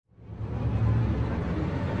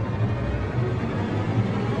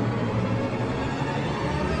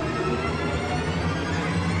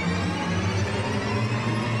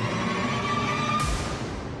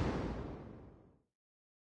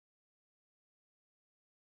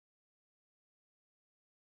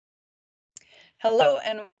Hello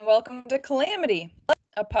and welcome to Calamity,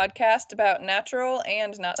 a podcast about natural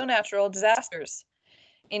and not so natural disasters.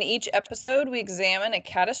 In each episode, we examine a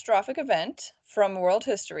catastrophic event from world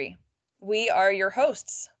history. We are your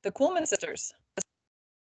hosts, the Kuhlman sisters.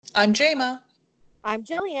 I'm Jema. I'm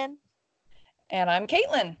Jillian. And I'm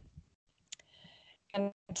Caitlin.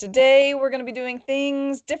 And today we're going to be doing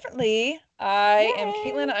things differently. I am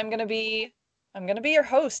Caitlin. I'm going to be your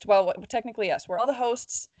host. Well, technically, yes, we're all the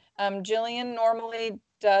hosts. Jillian normally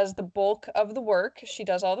does the bulk of the work. She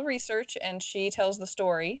does all the research and she tells the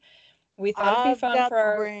story. We thought it'd be fun for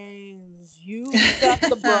our brains. You got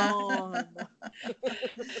the brawn.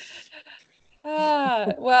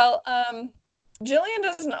 Jillian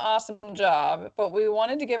does an awesome job, but we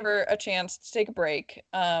wanted to give her a chance to take a break.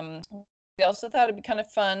 We also thought it'd be kind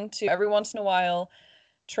of fun to every once in a while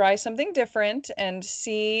try something different and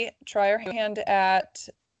try our hand at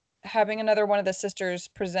having another one of the sisters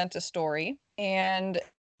present a story. And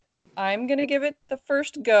I'm going to give it the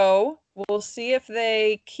first go. We'll see if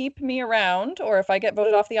they keep me around or if I get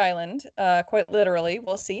voted off the island, quite literally.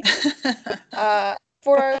 We'll see.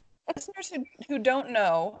 For our listeners who don't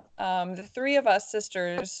know, the three of us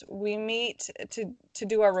sisters, we meet to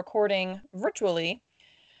do our recording virtually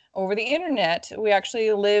over the internet. We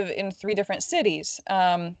actually live in 3 different cities.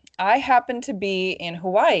 I happen to be in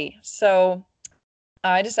Hawaii, so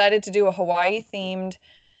I decided to do a Hawaii-themed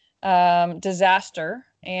disaster,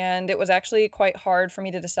 and it was actually quite hard for me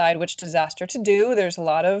to decide which disaster to do. There's a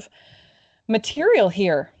lot of material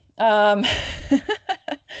here. You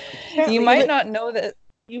might not know that.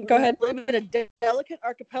 Go ahead. You live in a delicate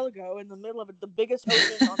archipelago in the middle of the biggest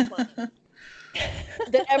ocean on the planet.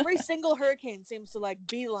 That every single hurricane seems to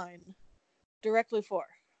beeline directly for.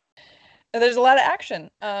 There's a lot of action.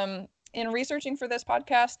 In researching for this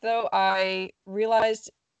podcast, though, I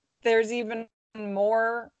realized there's even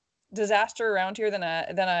more disaster around here than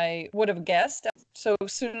I would have guessed. So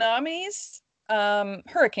tsunamis,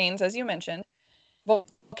 hurricanes, as you mentioned,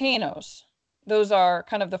 volcanoes. Those are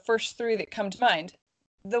kind of the first 3 that come to mind.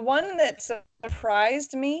 The one that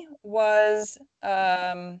surprised me was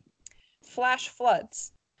flash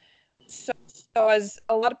floods. So as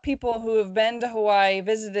a lot of people who have been to Hawaii,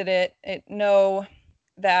 visited it know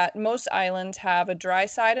that most islands have a dry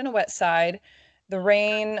side and a wet side. The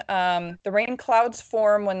rain clouds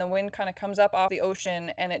form when the wind kind of comes up off the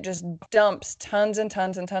ocean, and it just dumps tons and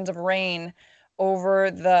tons and tons of rain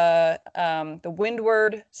over the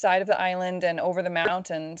windward side of the island and over the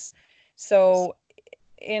mountains. So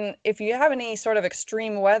if you have any sort of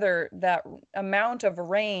extreme weather, that amount of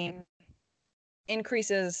rain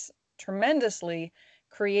increases tremendously,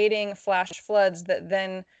 creating flash floods that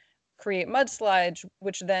then create mudslides,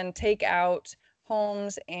 which then take out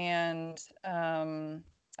homes and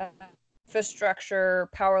infrastructure,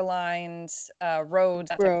 power lines, roads,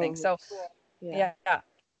 that type of thing. So, yeah,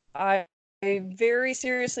 I very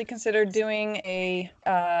seriously considered doing a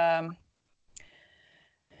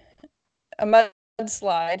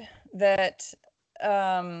mudslide that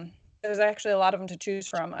there's actually a lot of them to choose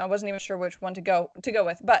from. I wasn't even sure which one to go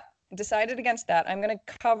with, but decided against that. I'm going to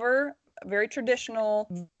cover a very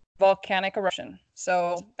traditional volcanic eruption.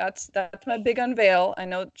 So that's my big unveil. I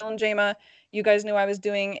know Jill and Jema, you guys knew I was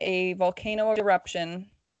doing a volcano eruption.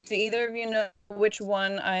 Do either of you know which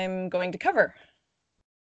one I'm going to cover?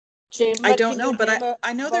 Jema, I don't know, but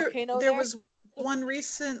I know there was one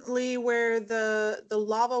recently where the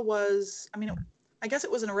lava was, I guess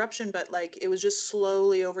it was an eruption, but it was just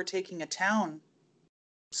slowly overtaking a town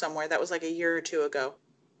somewhere. That was a year or 2 ago.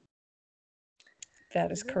 That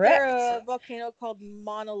is correct. Is there a volcano called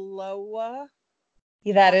Mauna Loa?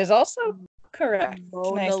 That is also correct.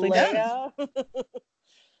 Nicely done.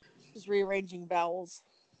 Just rearranging vowels.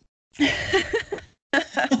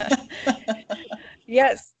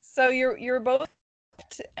 Yes. So you're both,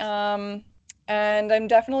 and I'm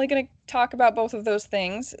definitely going to talk about both of those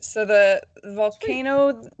things. So the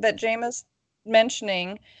volcano that Jema's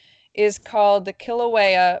mentioning is called the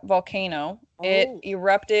Kilauea volcano. Oh. It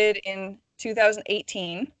erupted in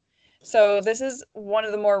 2018. So this is one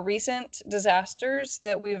of the more recent disasters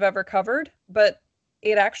that we've ever covered, but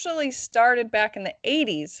it actually started back in the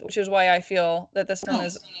 80s, which is why I feel that this one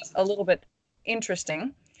is a little bit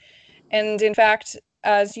interesting. And in fact,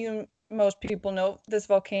 as most people know, this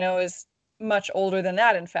volcano is much older than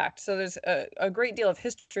that, in fact. So there's a great deal of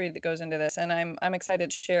history that goes into this, and I'm excited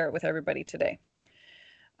to share it with everybody today.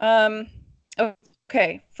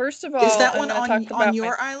 Okay, first of all, is that one on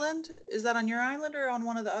your island? Is that on your island or on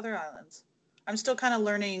one of the other islands? I'm still kind of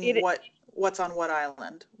learning what's on what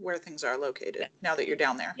island, where things are located now that you're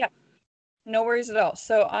down there. Yeah, no worries at all.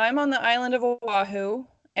 So I'm on the island of Oahu,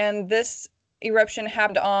 and this eruption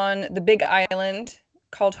happened on the big island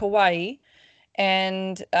called Hawaii,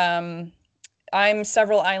 and I'm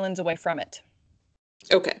several islands away from it.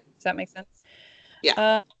 Okay. Does that make sense?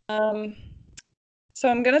 Yeah. So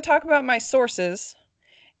I'm going to talk about my sources,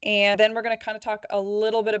 and then we're going to kind of talk a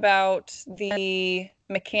little bit about the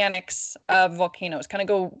mechanics of volcanoes, kind of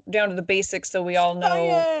go down to the basics so we all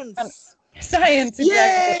know. Science,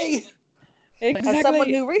 exactly. Yay! Exactly. As someone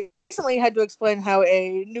who recently had to explain how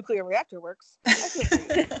a nuclear reactor works, I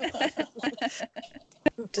feel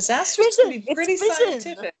disasters can be pretty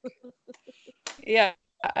scientific. Yeah,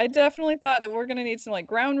 I definitely thought that we're going to need some like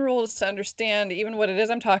ground rules to understand even what it is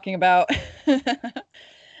I'm talking about.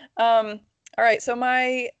 All right, so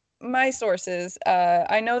my sources.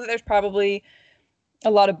 I know that there's probably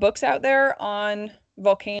a lot of books out there on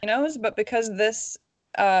volcanoes, but because this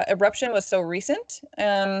eruption was so recent,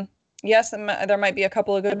 yes, there might be a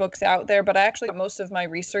couple of good books out there, but I actually got most of my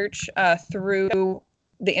research through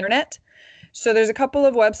the internet. So there's a couple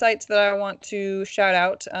of websites that I want to shout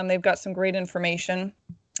out. They've got some great information.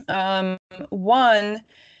 One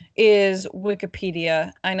is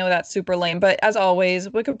Wikipedia. I know that's super lame, but as always,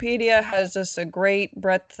 Wikipedia has just a great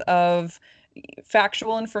breadth of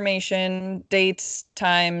factual information, dates,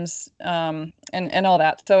 times, and all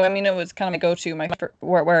that. So, I mean, it was kind of my go-to,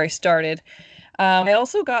 where I started. I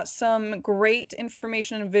also got some great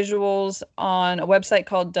information and visuals on a website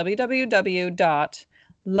called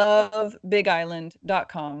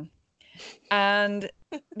www.lovebigisland.com. And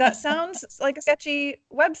that sounds like a sketchy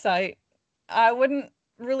website. I wouldn't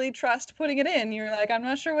really trust putting it in. You're like, I'm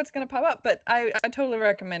not sure what's going to pop up, but I totally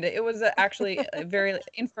recommend it. It was actually very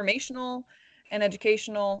informational and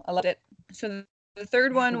educational. I loved it. So the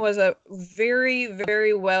third one was a very,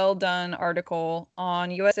 very well done article on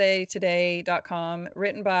usatoday.com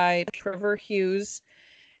written by Trevor Hughes.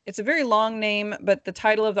 It's a very long name, but the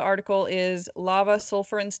title of the article is Lava,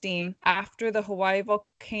 Sulfur, and Steam. After the Hawaii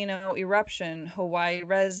volcano eruption, Hawaii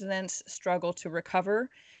residents struggle to recover.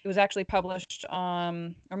 It was actually published,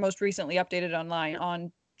 or most recently updated online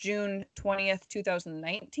on June 20th,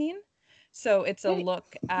 2019. So it's a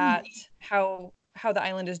look at how the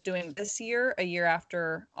island is doing this year, a year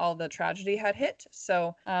after all the tragedy had hit.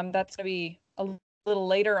 So that's going to be a little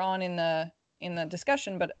later on in the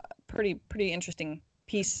discussion, but pretty interesting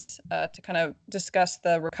piece to kind of discuss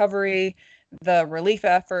the recovery, the relief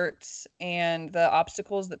efforts, and the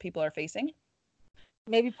obstacles that people are facing.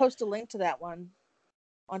 Maybe post a link to that one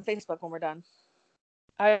on Facebook when we're done.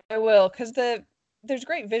 I will, because there's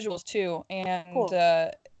great visuals too, and cool.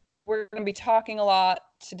 We're going to be talking a lot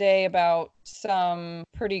today about some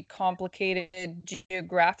pretty complicated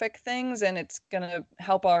geographic things, and it's going to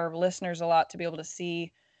help our listeners a lot to be able to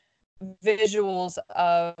see visuals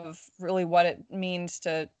of really what it means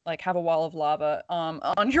to like have a wall of lava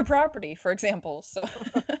on your property, for example. So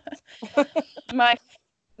my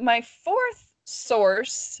fourth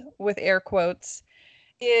source, with air quotes,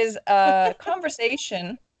 is a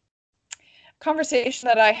conversation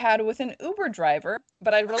that I had with an Uber driver,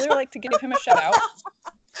 but I'd really like to give him a shout out.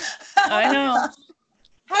 I know.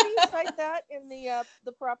 How do you cite that in the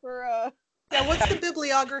proper Yeah, what's the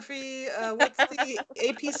bibliography? What's the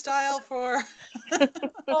AP style for?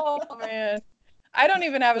 Oh, man. I don't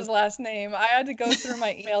even have his last name. I had to go through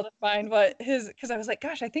my email to find because I was like,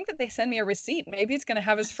 gosh, I think that they send me a receipt. Maybe it's going to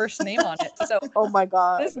have his first name on it. So, oh my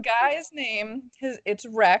God. This guy's name, it's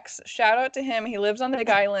Rex. Shout out to him. He lives on the Big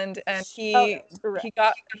Island, and he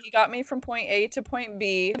got me from point A to point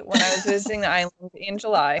B when I was visiting the island in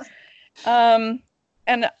July. And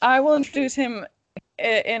I will introduce him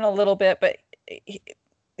in a little bit, but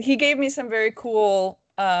he gave me some very cool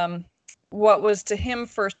what was to him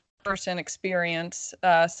first person experience.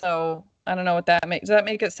 So I don't know what that makes. Does that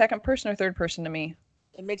make it second person or third person to me?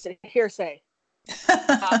 It makes it hearsay.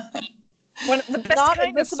 One of the best not kind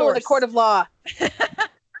admissible of in a court of law.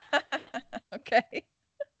 Okay.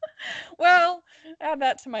 Well, add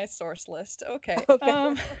that to my source list. Okay.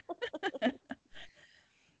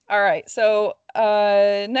 All right. So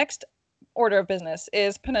next order of business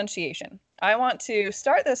is pronunciation. I want to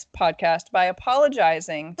start this podcast by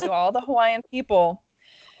apologizing to all the Hawaiian people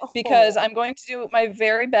because I'm going to do my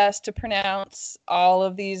very best to pronounce all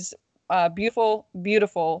of these beautiful,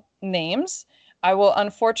 beautiful names. I will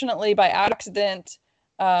unfortunately, by accident,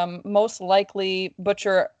 most likely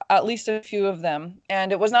butcher at least a few of them.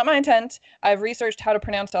 And it was not my intent. I've researched how to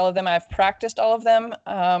pronounce all of them. I've practiced all of them,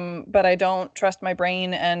 but I don't trust my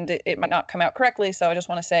brain and it might not come out correctly. So I just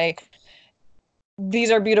want to say,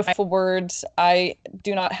 these are beautiful words. I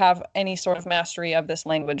do not have any sort of mastery of this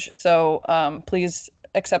language. So please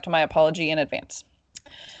accept my apology in advance.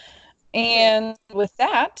 And with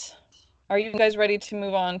that, Are you guys ready to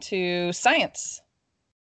move on to science?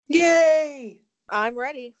 Yay! I'm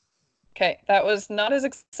ready. Okay, that was not as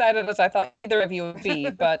excited as I thought either of you would be,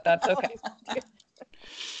 but that's okay.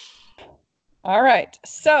 All right,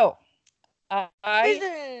 so I'm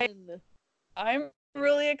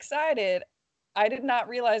really excited. I did not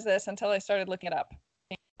realize this until I started looking it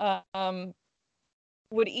up.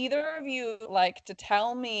 Would either of you like to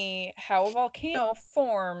tell me how a volcano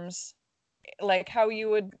forms, like how you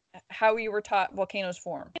were taught volcanoes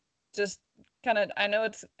form? Just kind of, I know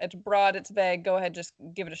it's broad, it's vague. Go ahead, just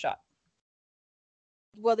give it a shot.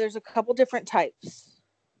 Well, there's a couple different types.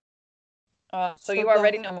 So you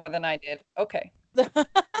already know more than I did. Okay. But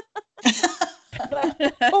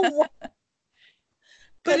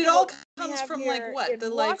it all comes from like what? The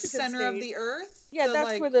like center of the earth? Yeah,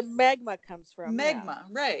 that's where the magma comes from. Magma,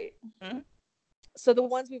 right. Mm-hmm. So the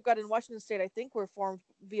ones we've got in Washington State, I think, were formed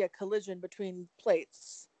via collision between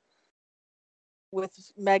plates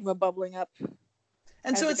with magma bubbling up.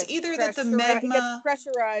 And so it's either that the magma gets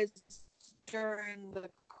pressurized during the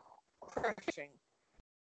crushing.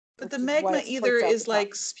 But the magma either is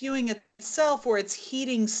like spewing itself or it's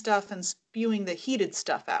heating stuff and spewing the heated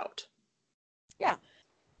stuff out. Yeah.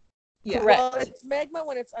 Yeah. Correct. Well, it's magma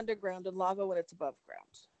when it's underground and lava when it's above ground.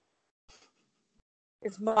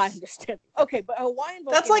 It's my understanding. Okay, but Hawaiian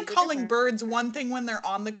volcanoes. That's like calling birds one thing when they're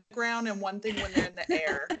on the ground and one thing when they're in the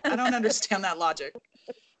air. I don't understand that logic.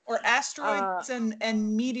 Or asteroids and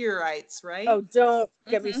meteorites, right? Oh, don't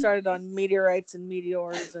get me started on meteorites and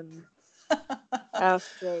meteors and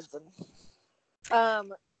asteroids and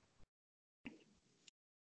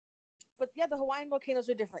but yeah, the Hawaiian volcanoes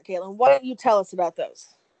are different, Caitlin. Why don't you tell us about those?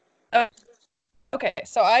 Okay,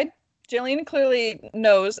 so Jillian clearly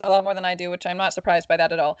knows a lot more than I do, which I'm not surprised by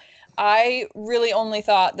that at all. I really only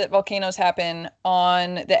thought that volcanoes happen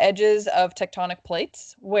on the edges of tectonic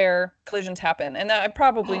plates where collisions happen. And I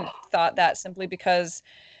probably thought that simply because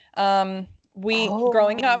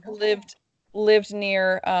growing up, lived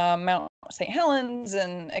near Mount St. Helens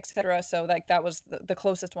and etc. So like that was the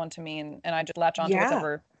closest one to me, and I just latch on to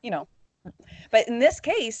whatever, you know. But in this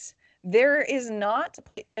case, there is not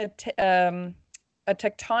a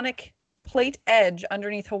tectonic plate edge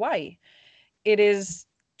underneath Hawaii. It is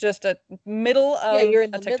just a middle of you're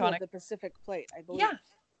in the tectonic middle of the Pacific plate, I believe.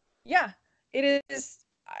 Yeah. It is.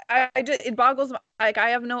 It boggles. Like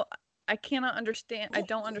I cannot understand. I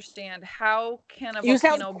don't understand how can a volcano. You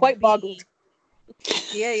sound quite boggled.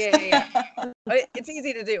 Yeah. It's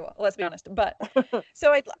easy to do. Let's be honest. But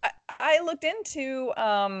so I looked into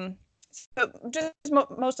so just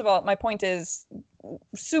most of all, my point is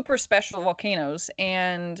super special volcanoes,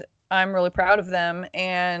 and I'm really proud of them,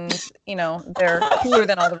 and you know they're cooler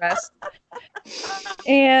than all the rest.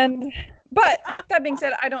 But that being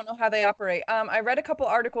said, I don't know how they operate. I read a couple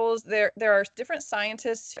articles. There are different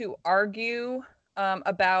scientists who argue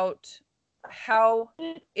about how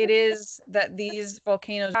it is that these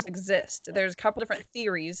volcanoes exist. There's a couple different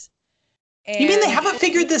theories. You mean they haven't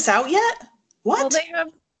figured this out yet? What?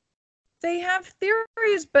 Well, they have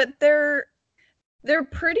theories, but they're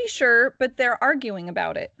pretty sure, but they're arguing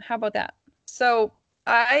about it. How about that? So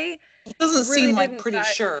it doesn't seem like pretty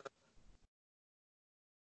sure.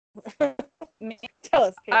 Tell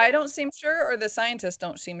us, Kate. I don't seem sure, or the scientists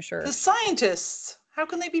don't seem sure. The scientists. How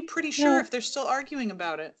can they be pretty sure if they're still arguing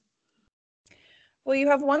about it? Well, you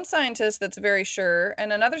have one scientist that's very sure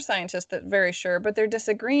and another scientist that's very sure, but they're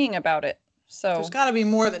disagreeing about it. So there's got to be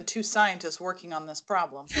more than two scientists working on this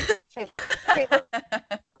problem.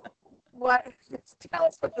 What? Tell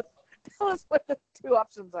us what the two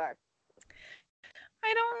options are.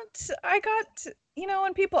 I got,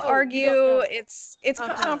 when people argue, it's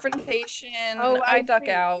confrontation. I duck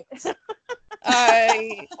out. It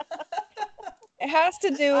has to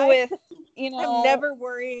do with, I'm never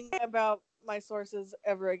worrying about my sources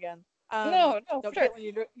ever again. No, sure.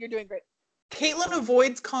 Caitlin, you're doing great. Caitlin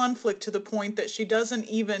avoids conflict to the point that she doesn't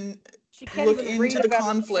even look into the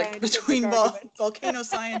conflict between volcano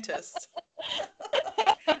scientists.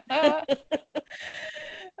 Isn't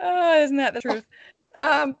that the truth?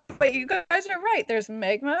 But you guys are right. There's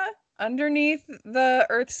magma underneath the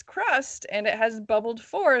Earth's crust, and it has bubbled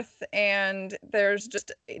forth, and there's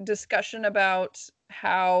just a discussion about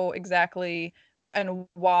how exactly and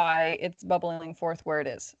why it's bubbling forth where it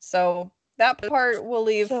is. So that part we'll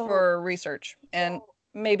leave for research, and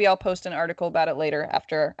maybe I'll post an article about it later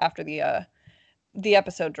after the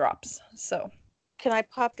episode drops. So can I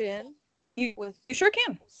pop in? You sure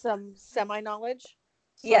can. Some semi-knowledge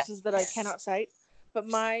sources that I cannot cite. But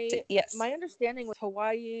my understanding with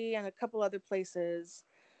Hawaii and a couple other places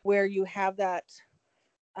where you have that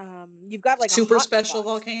you've got like super a special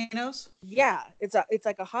volcanoes. Yeah, it's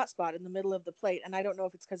like a hot spot in the middle of the plate, and I don't know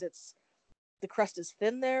if it's because the crust is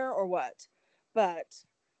thin there or what, but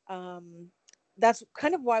that's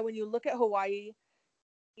kind of why when you look at Hawaii,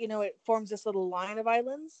 it forms this little line of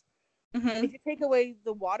islands. Mm-hmm. And if you take away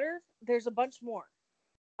the water, there's a bunch more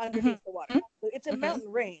underneath the water. So it's a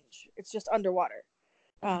mountain range. It's just underwater.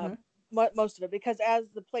 Most of it, because as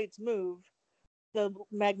the plates move, the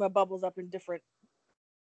magma bubbles up in different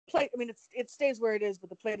plate. I mean, it stays where it is, but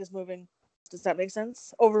the plate is moving. Does that make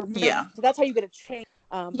sense? Yeah. So that's how you get a change.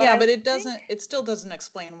 But it doesn't. It still doesn't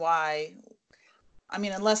explain why. I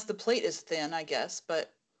mean, unless the plate is thin, I guess.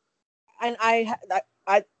 But and I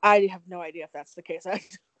have no idea if that's the case.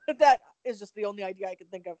 That is just the only idea I can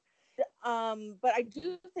think of. But I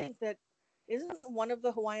do think that isn't one of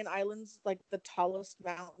the Hawaiian Islands like the tallest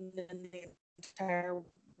mountain in the entire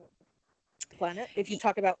planet? If you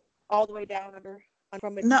talk about all the way down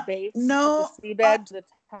from its base, the seabed to the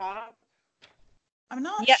top. I'm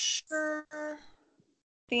not sure.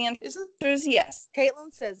 The answer is yes.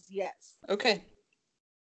 Caitlin says yes. Okay.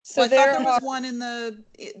 So I thought there was one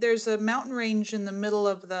there's a mountain range in the middle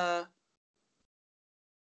of the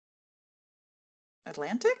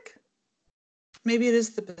Atlantic? Maybe it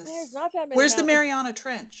is the Pacific. There's not that many. Where's the Mariana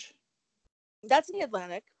Trench? That's in the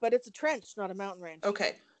Atlantic, but it's a trench, not a mountain range.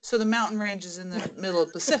 Okay. So the mountain range is in the middle of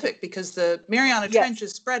the Pacific because the Mariana Trench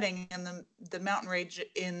is spreading and the mountain range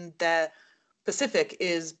in the Pacific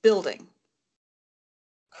is building.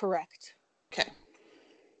 Correct. Okay.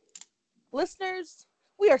 Listeners,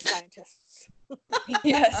 we are scientists.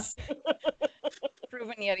 Yes.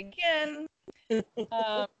 Proven yet again.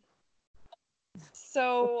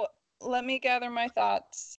 So let me gather my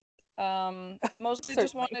thoughts. Mostly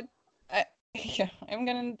just wanted. I'm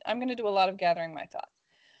gonna do a lot of gathering my thoughts.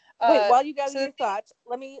 Wait, while you gather your thoughts,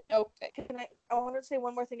 let me. Okay. I want to say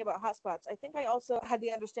one more thing about hotspots. I think I also had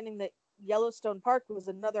the understanding that Yellowstone Park was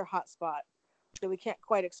another hotspot that we can't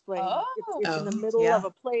quite explain. It's in the middle of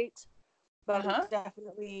a plate, but it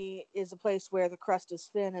definitely is a place where the crust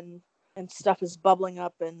is thin and stuff is bubbling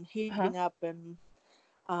up and heating up and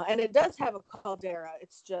it does have a caldera.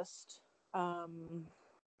 It's just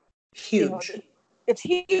huge. It's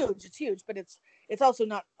huge, but it's also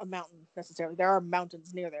not a mountain necessarily. There are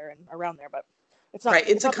mountains near there and around there, but it's not. Right.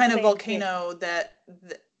 It's a kind of volcano that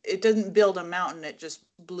it didn't build a mountain. It just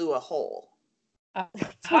blew a hole.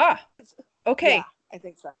 Okay. Yeah, I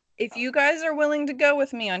think so. If you guys are willing to go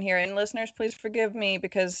with me on here, and listeners, please forgive me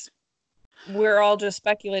because we're all just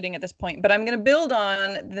speculating at this point, but I'm going to build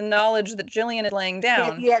on the knowledge that Jillian is laying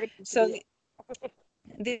down. So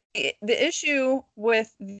the issue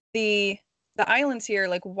with the islands here,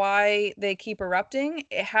 like why they keep erupting,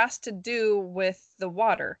 it has to do with the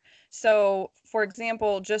water. So, for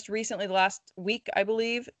example, just recently, last week, I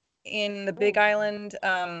believe, in the Big Island,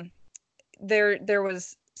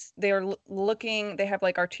 they have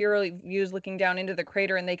like arterial views looking down into the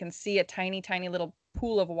crater, and they can see a tiny little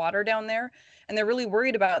pool of water down there, and they're really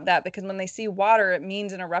worried about that because when they see water, it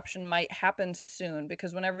means an eruption might happen soon,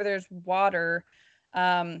 because whenever there's water,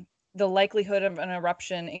 the likelihood of an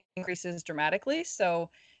eruption increases dramatically. So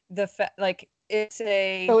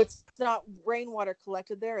it's not rainwater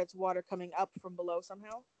collected there, it's water coming up from below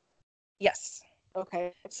somehow. Yes.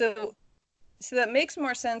 Okay. So that makes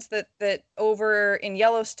more sense that over in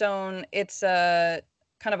Yellowstone, it's a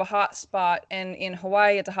kind of a hot spot, and in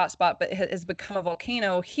Hawaii, it's a hot spot, but it has become a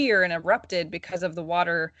volcano here and erupted because of the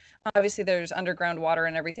water. Obviously, there's underground water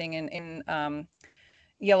and everything in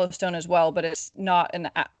Yellowstone as well, but it's not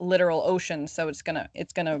an literal ocean, so it's gonna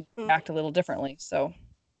act a little differently. So,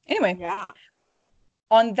 anyway,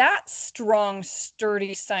 on that strong,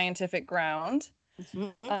 sturdy scientific ground,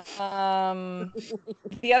 the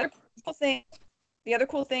other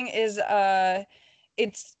cool thing is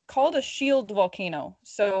it's called a shield volcano.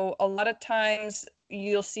 So a lot of times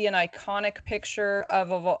you'll see an iconic picture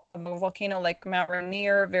of a volcano like Mount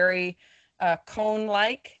Rainier, very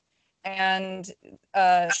cone-like, and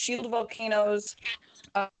shield volcanoes,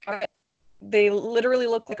 they literally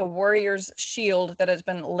look like a warrior's shield that has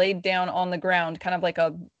been laid down on the ground, kind of like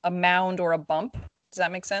a mound or a bump. Does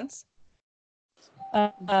that make sense?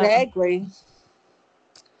 Vaguely.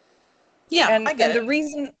 Yeah, I get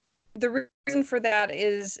it. The reason for that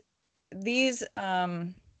is these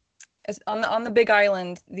on the Big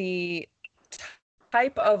Island, the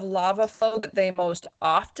type of lava flow that they most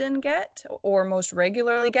often get or most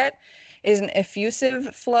regularly get is an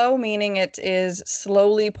effusive flow, meaning it is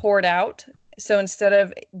slowly poured out. So instead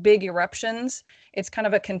of big eruptions, it's kind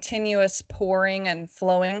of a continuous pouring and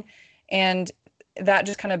flowing, and that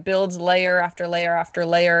just kind of builds layer after layer after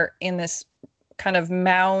layer in this kind of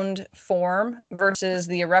mound form versus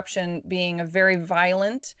the eruption being a very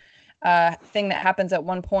violent thing that happens at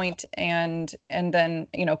one point and then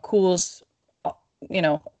cools, I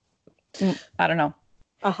don't know.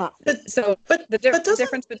 So the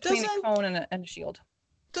difference between a cone and a shield.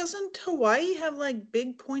 Doesn't Hawaii have like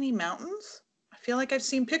big pointy mountains? I feel like I've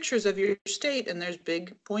seen pictures of your state and there's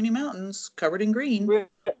big pointy mountains covered in green.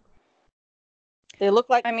 They look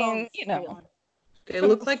like cones, They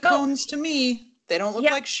look like cones to me. They don't look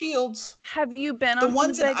like shields. Have you been on the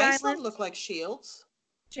ones in Big Iceland Island? Look like shields.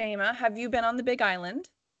 Jema, have you been on the Big Island?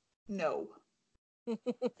 No.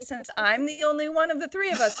 Since I'm the only one of the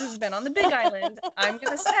three of us who's been on the Big Island, I'm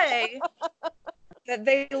gonna say that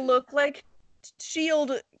they look like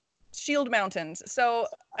shield mountains. So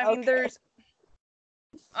I mean, there's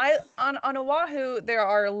on Oahu there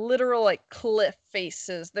are literal like cliff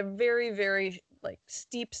faces. They're very, very like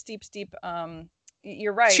steep.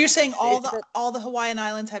 You're right. So you're saying all the Hawaiian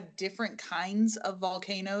Islands have different kinds of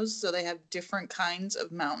volcanoes, so they have different kinds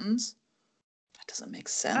of mountains? That doesn't make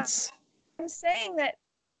sense. I'm saying that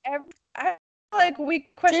I feel like we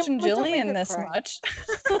question Jillian this much.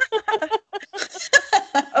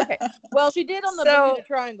 Okay. Well, she did on the Bermuda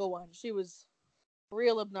Triangle one. She was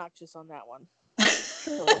real obnoxious on that one.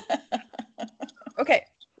 Okay.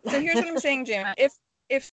 So here's what I'm saying, Jim.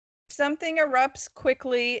 If something erupts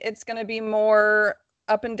quickly, it's going to be more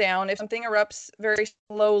up and down. If something erupts very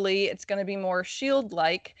slowly, it's going to be more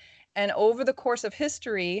shield-like. And over the course of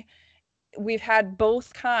history, we've had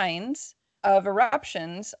both kinds of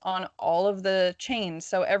eruptions on all of the chains.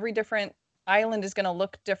 So every different island is going to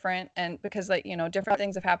look different, and because different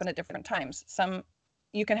things have happened at different times. Some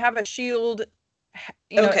you can have a shield,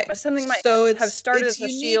 something might have started as a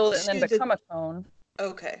shield and then become a cone.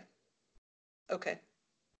 Okay.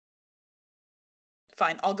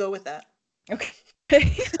 Fine, I'll go with that. Okay.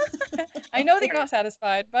 I know that you're not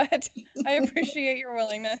satisfied, but I appreciate your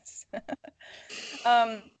willingness.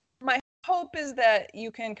 My hope is that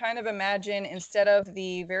you can kind of imagine, instead of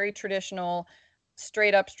the very traditional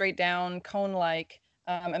straight up, straight down, cone-like,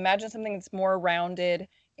 imagine something that's more rounded.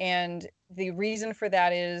 And the reason for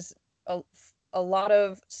that is a lot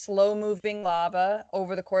of slow-moving lava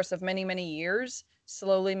over the course of many, many years,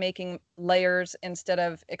 slowly making layers instead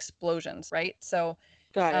of explosions, right? So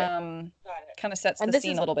Got it. Kind of sets the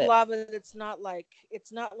scene a little bit. And this is lava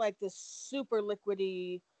that's not like this super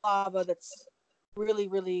liquidy lava that's really,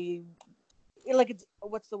 really, like, it's,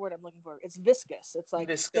 what's the word I'm looking for? It's viscous. It's like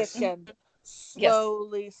viscous. Thick and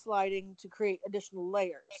slowly sliding to create additional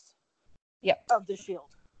layers. Yep. Of the shield.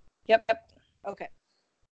 Yep. Okay.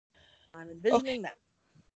 I'm envisioning that.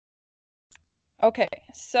 Okay,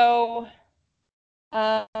 so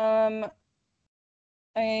I'm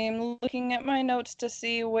looking at my notes to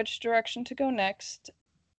see which direction to go next.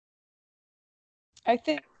 I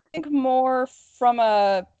think more from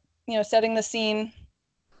setting the scene.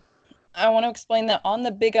 I want to explain that on the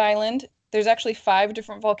Big Island, there's actually 5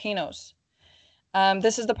 different volcanoes.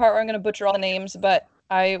 This is the part where I'm going to butcher all the names, but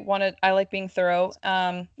I like being thorough.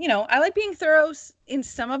 I like being thorough in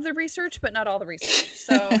some of the research, but not all the research.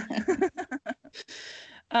 So,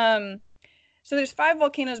 so there's 5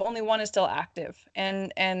 volcanoes. Only one is still active,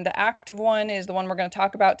 and the active one is the one we're going to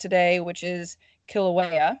talk about today, which is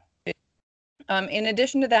Kilauea. In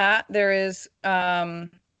addition to that, there is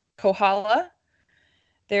Kohala.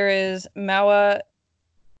 There is Mauna.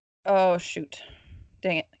 Oh shoot!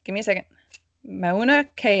 Dang it! Give me a second. Mauna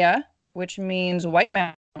Kea, which means White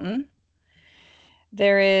Mountain.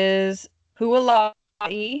 There is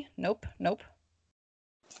Hualai. Nope.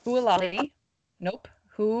 Hualai. Nope.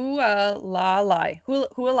 Hualalai.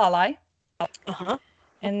 Uh-huh.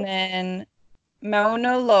 And then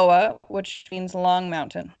Mauna Loa, which means Long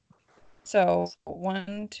Mountain. So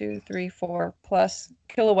 1, 2, 3, 4 plus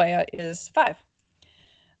Kilauea is 5.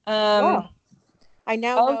 Wow. I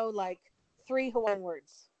now know like 3 Hawaiian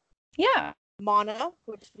words. Yeah. Mana,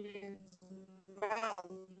 which means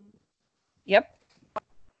mountain. Yep.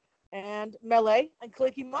 And Mele and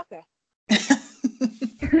Kalikimaka.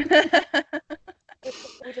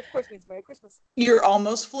 Which of course means Merry Christmas. You're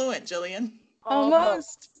almost fluent, Jillian.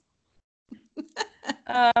 Almost.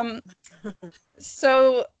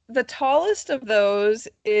 So the tallest of those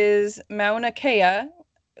is Mauna Kea,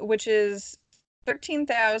 which is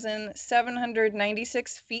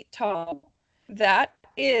 13,796 feet tall. That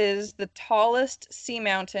is the tallest sea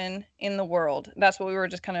mountain in the world. That's what we were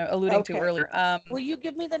just kind of alluding to earlier. Will you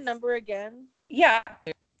give me the number again? Yeah.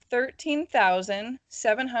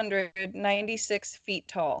 13,796 feet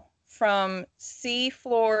tall from sea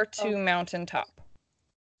floor to mountaintop.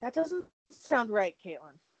 That doesn't sound right,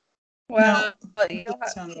 Caitlin. Well, No,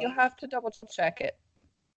 you'll have to double check it.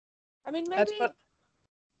 I mean, maybe.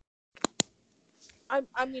 I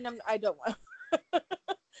don't want.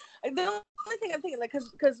 The only thing I'm thinking, like,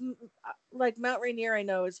 because like Mount Rainier, I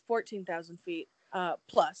know is 14,000 feet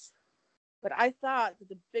plus, but I thought that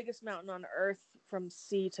the biggest mountain on Earth from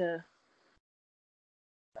sea to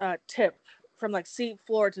tip, from like sea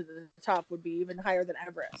floor to the top, would be even higher than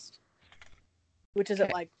Everest, which is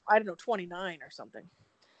at like, I don't know, 29 or something.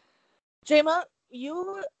 Jayma,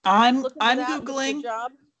 I'm Googling. Good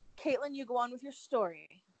job. Caitlin, you go on with your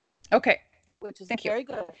story. Okay. Which is very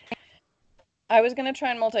good. I was going to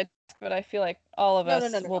try and multitask, but I feel like all of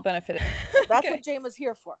us will benefit. That's what Jayma's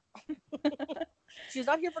here for. She's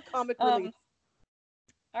not here for comic relief.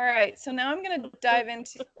 All right. So now I'm going to dive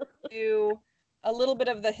into a little bit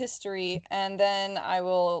of the history, and then I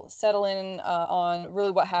will settle in on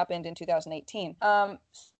really what happened in 2018.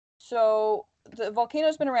 So the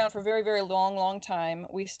volcano's been around for a very, very long time.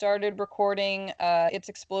 We started recording its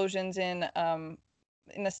explosions in the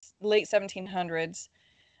late 1700s.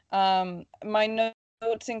 My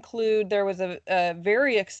notes include there was a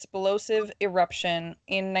very explosive eruption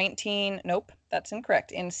in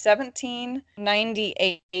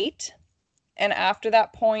 1798. And after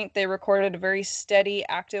that point, they recorded a very steady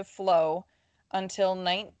active flow until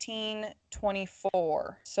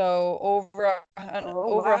 1924. So over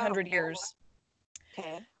 100 years.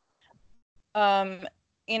 Okay.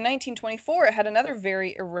 In 1924, it had another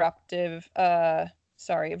very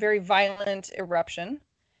very violent eruption.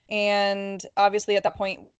 And obviously at that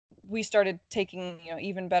point, we started taking,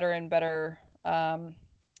 even better and better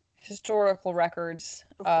historical records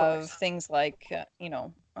of things like,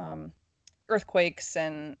 earthquakes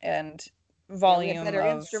and volume. We had better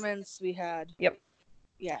instruments. We had. Yep.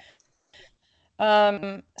 Yeah.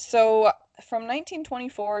 So from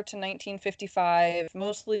 1924 to 1955,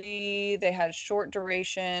 mostly they had short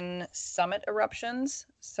duration summit eruptions.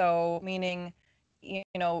 So meaning, you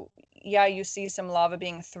see some lava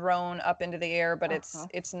being thrown up into the air, but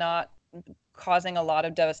it's not causing a lot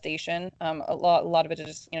of devastation. A lot of it is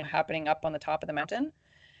just happening up on the top of the mountain.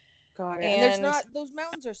 Got it. And there's not, those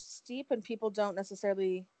mountains are steep, and people don't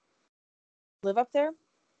necessarily live up there.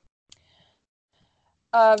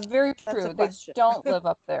 Very true. They don't live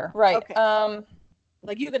up there, right? Okay.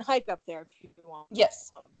 Like you can hike up there if you want.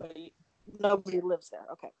 Yes. But nobody lives there.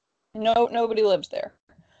 Okay. No, nobody lives there.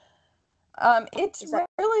 It's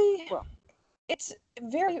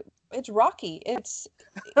rocky. I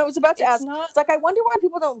was about to ask. It's like, I wonder why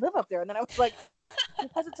people don't live up there, and then I was like,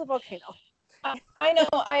 because it's a volcano. I know.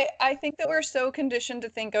 I think that we're so conditioned to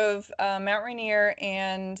think of Mount Rainier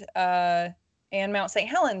and Mount St.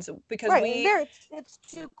 Helens because it's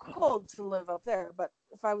too cold to live up there. But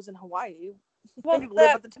if I was in Hawaii, well,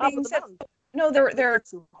 live at the top of the mountain. No, there are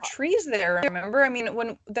trees there. Remember, I mean,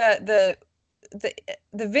 when the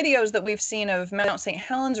videos that we've seen of Mount St.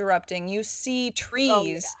 Helens erupting, you see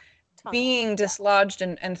trees being dislodged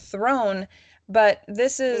and thrown. But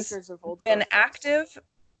this has been active.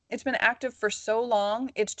 It's been active for so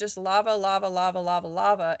long. It's just lava,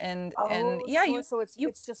 and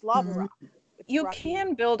it's just lava rock. You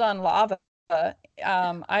can build on lava.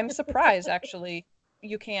 I'm surprised, actually.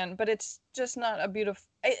 You can, but it's just not a beautiful.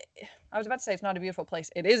 I was about to say it's not a beautiful place.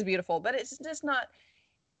 It is beautiful, but it's just not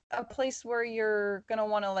a place where you're gonna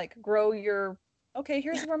want to like grow your. Okay,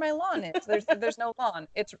 here's where my lawn is. There's no lawn.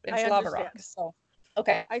 It's lava rock. So.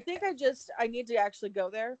 Okay. I think I need to actually go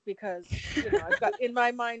there because I've got in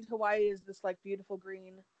my mind Hawaii is this like beautiful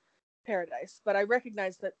green paradise, but I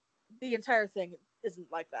recognize that the entire thing isn't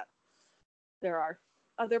like that. There are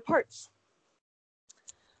other parts.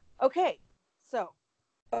 Okay, so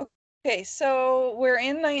we're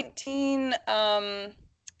in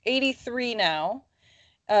 1983 now.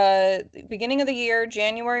 Beginning of the year,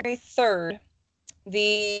 January 3rd,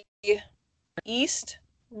 the East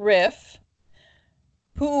Rift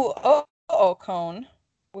Pu'u'o cone,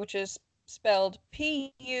 which is spelled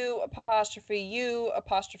P-U''U''O''O.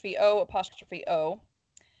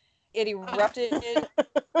 It erupted.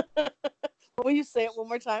 Will you say it one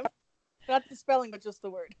more time? Not the spelling, but just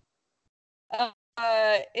the word.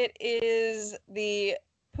 It is the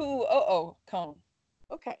Pu'u'o cone.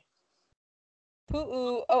 Okay.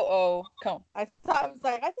 Pu'u'o cone. I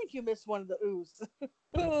think you missed one of the oohs.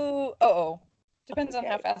 Pu'u'o. Depends on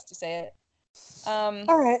how fast you say it.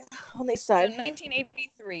 All right, on the side.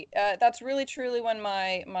 1983. That's really truly when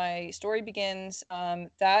my story begins.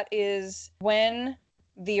 That is when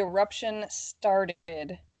the eruption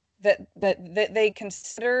started. That they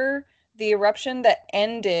consider the eruption that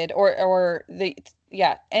ended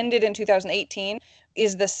ended in 2018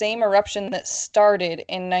 is the same eruption that started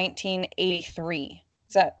in 1983.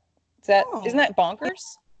 Isn't that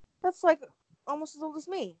bonkers? That's like almost as old as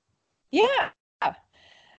me. Yeah.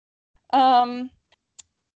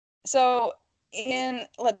 So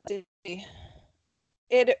let's see,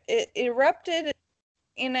 it erupted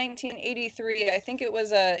in 1983. I think it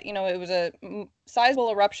was a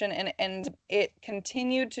sizable eruption, and it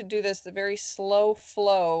continued to do this very slow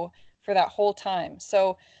flow for that whole time.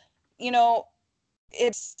 So,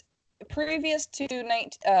 it's previous to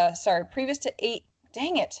eight.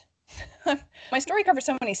 Dang it. My story covers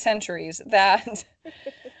so many centuries that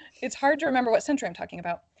it's hard to remember what century I'm talking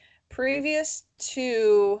about. Previous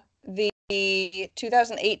to the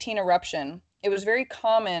 2018 eruption, it was very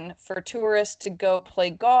common for tourists to go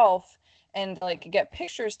play golf and like get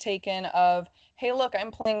pictures taken of, hey, look,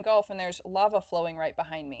 I'm playing golf and there's lava flowing right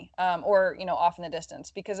behind me, or off in the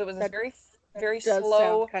distance, because it was very, very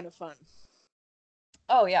slow. Kind of fun.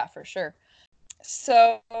 Oh yeah, for sure.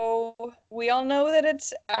 So we all know that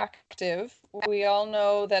it's active. We all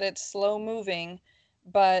know that it's slow moving,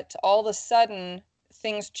 but all of a sudden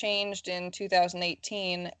things changed in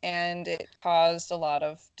 2018 and it caused a lot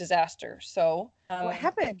of disaster. So what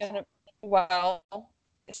happened? Well,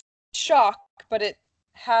 it's shock, but it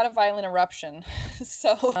had a violent eruption.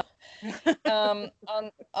 So on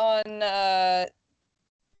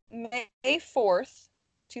May 4th,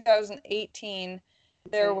 2018,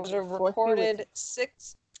 there was a recorded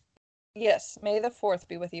May the 4th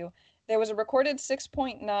be with you. There was a recorded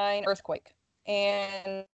 6.9 earthquake,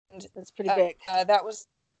 and that's pretty big.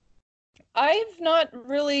 I've not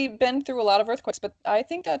really been through a lot of earthquakes, but I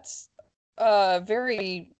think that's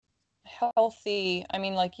very healthy. I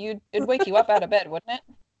mean, like it'd wake you up out of bed, wouldn't it?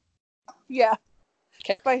 Yeah.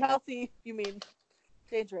 Okay. By healthy, you mean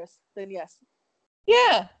dangerous? Then yes.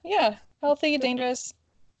 Yeah. Healthy, dangerous.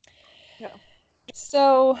 Yeah.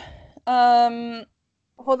 So,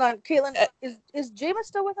 hold on, Caitlin. Is Jema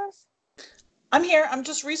still with us? I'm here. I'm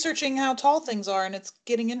just researching how tall things are, and it's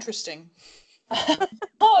getting interesting.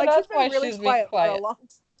 That's why really she's quiet for a long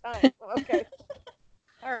time. Okay.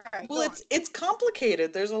 All right. Well, it's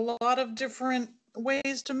complicated. There's a lot of different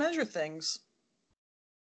ways to measure things.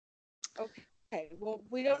 Okay. Well,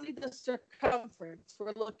 we don't need the circumference.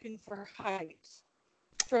 We're looking for height.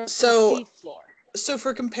 From So, the seafloor. So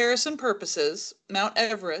for comparison purposes, Mount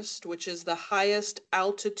Everest, which is the highest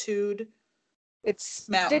altitude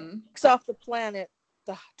mountain, sticks off the planet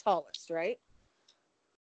the tallest, right?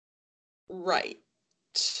 Right.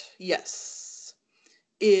 Yes.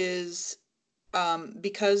 Is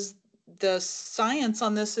because the science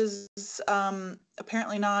on this is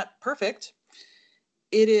apparently not perfect.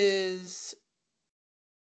 It is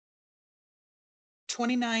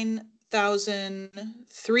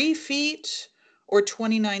 29,003 feet or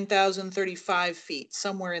 29,035 feet,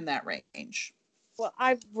 somewhere in that range. Well,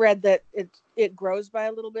 I've read that it grows by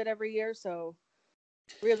a little bit every year, so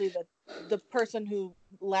really the person who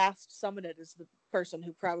last summited is the person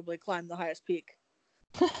who probably climbed the highest peak.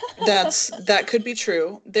 That could be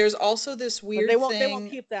true. There's also this weird thing. They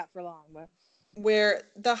won't keep that for long, but where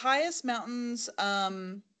the highest mountains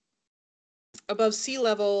above sea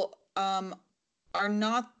level are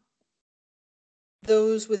not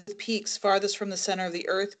those with peaks farthest from the center of the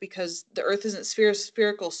earth, because the earth isn't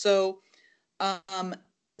spherical. So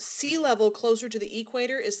sea level closer to the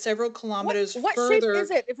equator is several kilometers what further. What shape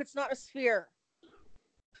is it if it's not a sphere?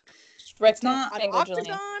 It's not an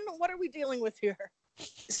octagon. What are we dealing with here?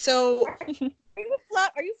 So are you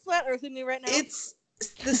flat earthing me right now? It's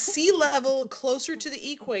the sea level closer to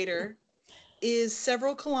the equator is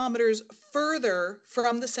several kilometers further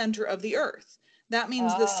from the center of the earth. That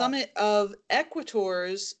means the summit of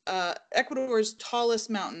Ecuador's tallest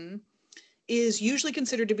mountain is usually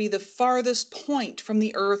considered to be the farthest point from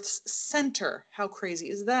the earth's center. How crazy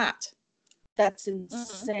is that? That's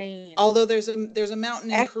insane. Although there's a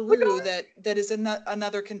mountain in Peru that is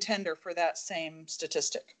another contender for that same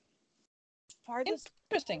statistic.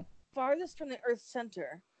 Interesting. Farthest from the earth's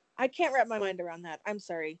center. I can't wrap my mind around that. I'm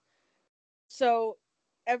sorry. So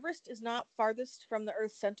Everest is not farthest from the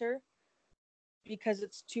earth's center because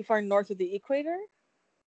it's too far north of the equator?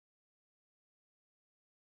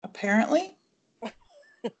 Apparently.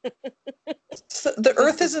 So the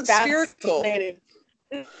earth isn't spherical. It's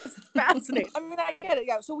fascinating. I mean, I get it.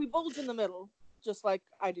 Yeah. So we bulge in the middle, just like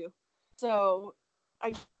I do. So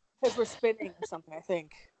because we're spinning or something, I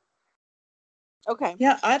think. Okay.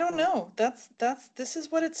 Yeah, I don't know. This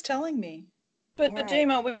is what it's telling me. But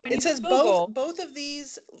Jema, it says both of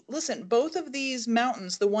these. Listen, both of these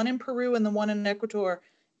mountains, the one in Peru and the one in Ecuador,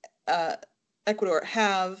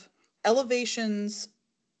 have elevations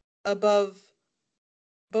above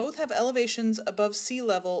Both have elevations above sea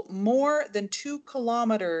level more than 2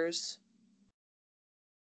 kilometers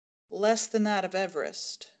less than that of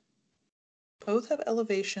Everest. Both have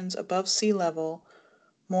elevations above sea level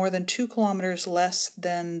more than 2 kilometers less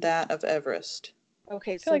than that of Everest.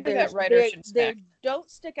 Okay, so like they don't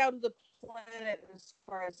stick out of the planet as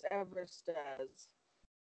far as Everest does.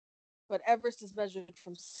 But Everest is measured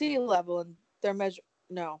from sea level, and they're measured.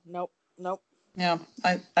 Nope. Yeah,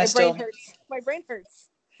 My brain hurts.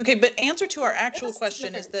 Okay, but answer to our actual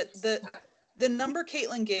question is that the number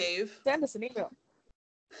Caitlin gave. Send us an email.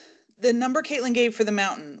 The number Caitlin gave for the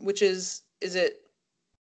mountain, which is it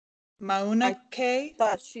Mauna Kea? I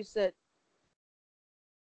thought she said.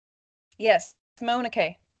 Yes, Mauna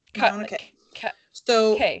Kea. Mauna Kea.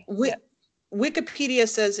 So Wikipedia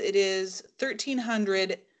says it is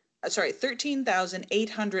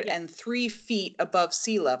 13,803 feet above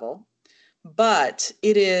sea level, but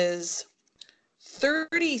it is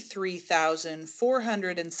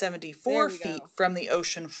 33,474 feet from the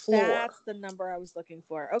ocean floor. That's the number I was looking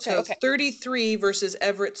for. Okay. So 33 versus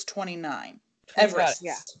Everett's 29. Everest.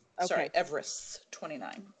 Yeah. Okay. Sorry, Everest's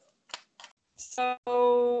 29.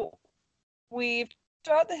 So we've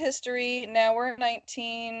taught the history. Now we're in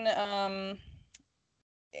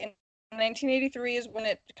 1983 is when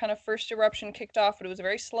it kind of first eruption kicked off, but it was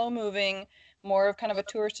very slow moving, more of kind of a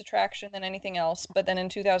tourist attraction than anything else. But then in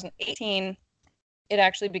 2018, it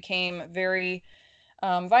actually became very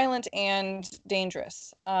violent and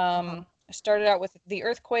dangerous. Started out with the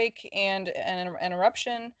earthquake and an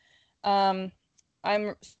eruption. May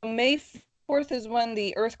 4th is when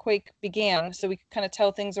the earthquake began, so we could kind of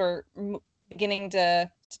tell things are beginning to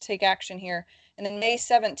take action here. And then May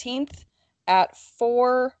 17th at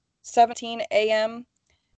 4:17 a.m.,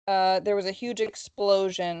 there was a huge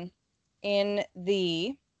explosion in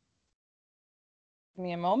the, give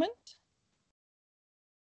me a moment,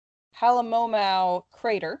 Halemaumau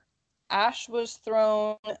crater. Ash was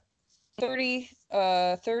thrown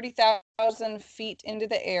 30,000 feet into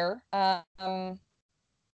the air.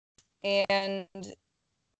 And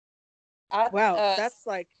wow, that's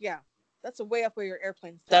like, that's a way up where your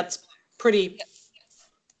airplane's flying. That's pretty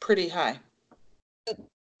high. The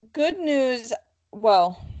good news.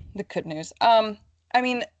 I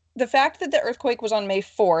mean, the fact that the earthquake was on May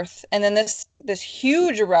 4th and then this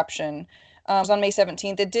huge eruption was on May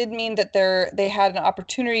 17th, it did mean that they had an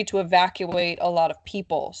opportunity to evacuate a lot of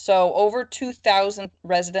people. So over 2,000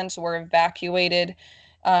 residents were evacuated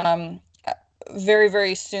very,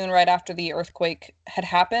 very soon right after the earthquake had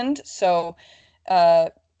happened. So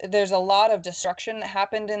there's a lot of destruction that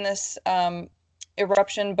happened in this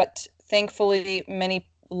eruption, but thankfully many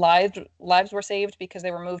lives were saved because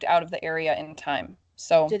they were moved out of the area in time.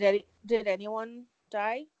 So did anyone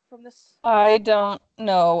die from this? I don't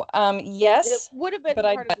know. Yes, it would have been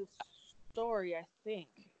part of the story, I think.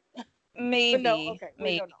 Maybe. No, okay.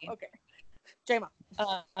 Maybe. We don't know. Okay. Jayma.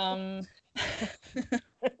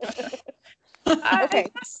 Okay.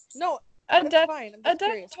 No, that's fine. I'm just curious. A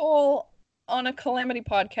death toll on a calamity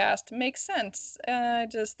podcast makes sense.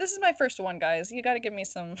 This is my first one, guys. You got to give me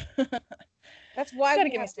some. That's why we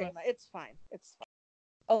have Jayma. It's fine.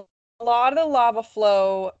 A lot of the lava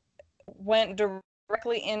flow went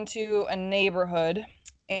directly into a neighborhood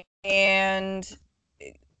and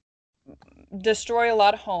destroy a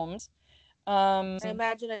lot of homes. I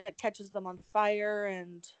imagine it catches them on fire,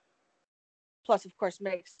 and plus, of course,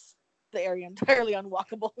 makes the area entirely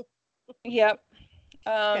unwalkable. Yep.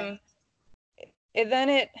 Then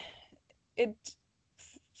it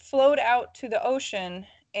flowed out to the ocean,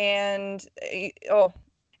 and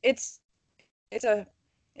it's a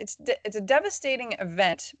devastating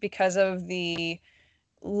event because of the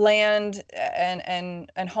land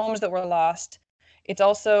and homes that were lost. It's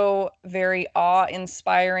also very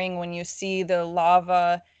awe-inspiring when you see the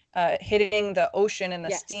lava hitting the ocean and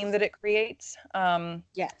the steam that it creates.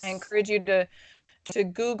 Yes. I encourage you to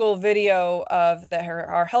Google video of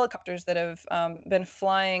our helicopters that have been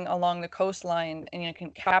flying along the coastline, and you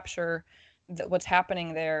can capture what's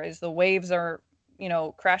happening there. Is the waves are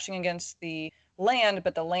crashing against the land,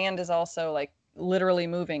 but the land is also like literally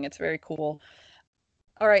moving. It's very cool.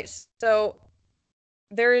 All right, so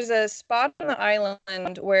there is a spot on the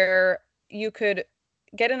island where you could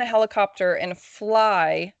get in a helicopter and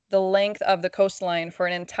fly the length of the coastline for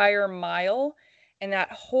an entire mile, and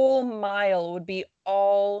that whole mile would be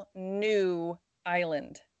all new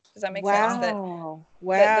island. Does that make sense?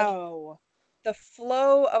 Wow. The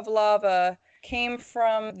flow of lava came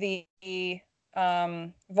from the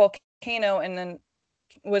volcano and then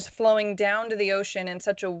was flowing down to the ocean in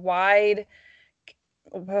such a wide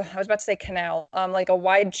I was about to say canal, like a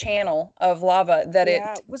wide channel of lava that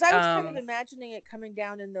I was kind of imagining it coming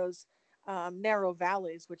down in those narrow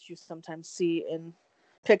valleys, which you sometimes see in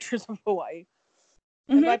pictures of Hawaii.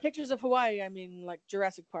 Mm-hmm. And by pictures of Hawaii, I mean like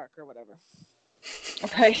Jurassic Park or whatever.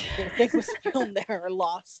 Okay. I think was filmed there or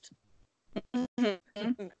Lost.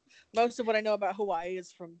 Mm-hmm. Most of what I know about Hawaii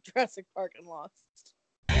is from Jurassic Park and Lost.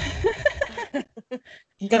 I'm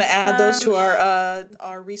gonna add those to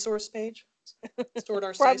our resource page. Stored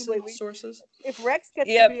our sources. If Rex gets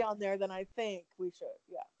to be on there, then I think we should.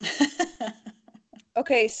 Yeah.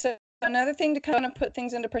 Okay, so another thing to kind of put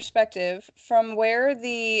things into perspective, from where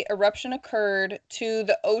the eruption occurred to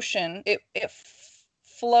the ocean, it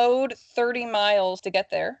flowed 30 miles to get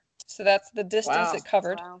there. So that's the distance it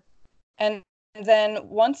covered. Wow. And then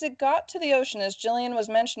once it got to the ocean, as Jillian was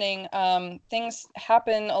mentioning, things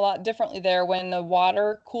happen a lot differently there when the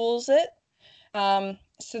water cools it. So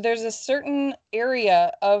there's a certain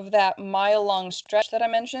area of that mile-long stretch that I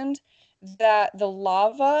mentioned that the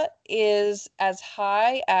lava is as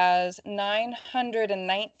high as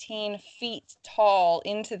 919 feet tall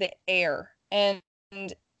into the air. And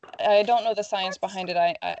I don't know the science behind it,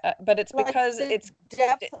 but it's because it's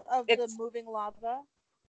depth of the moving lava.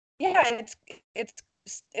 Yeah, it's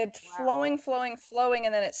flowing,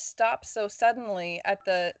 and then it stops so suddenly at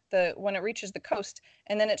the when it reaches the coast,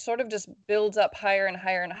 and then it sort of just builds up higher and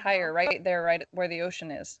higher and higher right there, right where the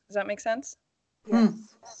ocean is. Does that make sense? Yes.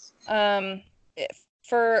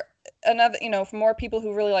 For another, for more people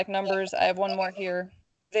who really like numbers, I have one more here.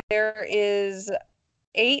 There is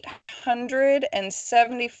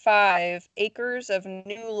 875 acres of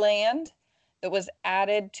new land that was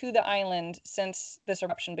added to the island since this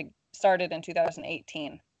eruption started in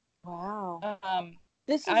 2018. Wow.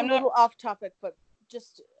 This is a little off topic, but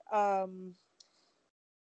just are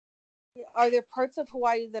there parts of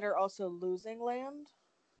Hawaii that are also losing land?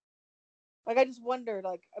 Like, I just wondered,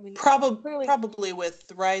 like, I mean, probably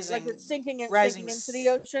with rising, like it's sinking into the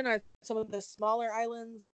ocean, or some of the smaller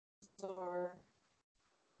islands, or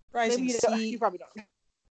rising sea. You probably don't.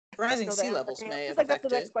 Rising sea levels may affect that's the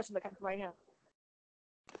next question that comes to my head.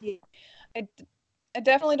 Yeah. I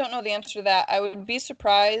definitely don't know the answer to that. I would be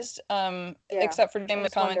surprised, except for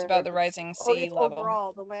Jamie's comments about the rising sea level.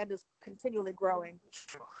 Overall, the land is continually growing.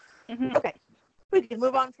 Mm-hmm. Okay, we can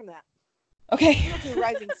move on from that. Okay. We'll do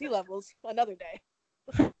rising sea levels another day.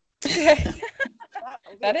 Okay.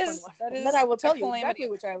 That is. And then I will tell you exactly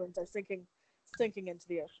which islands are sinking into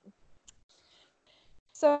the ocean.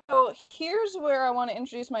 So here's where I want to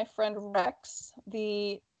introduce my friend Rex,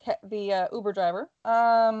 the Uber driver.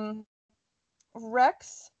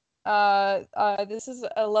 Rex, this is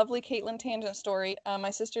a lovely Caitlin tangent story. My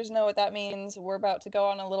sisters know what that means. We're about to go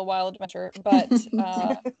on a little wild adventure, but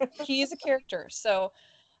he's a character. So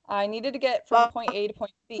I needed to get from point A to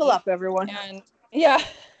point B. Pull up, everyone. And yeah.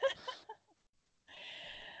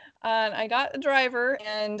 And I got a driver,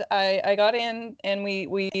 and I got in, and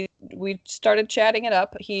we started chatting it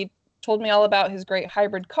up. He told me all about his great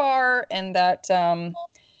hybrid car, and that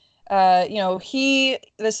he's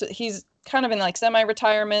kind of in like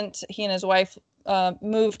semi-retirement. He and his wife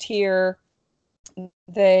moved here.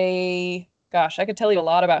 I could tell you a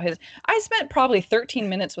lot about I spent probably 13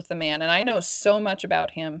 minutes with the man, and I know so much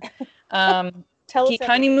about him. He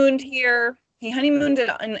honeymooned here. He honeymooned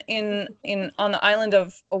on the island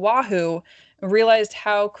of Oahu, realized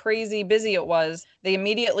how crazy busy it was. They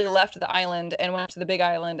immediately left the island and went to the Big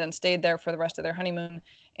Island and stayed there for the rest of their honeymoon.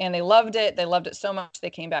 And they loved it. They loved it so much.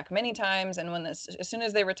 They came back many times. And as soon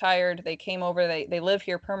as they retired, they came over. They live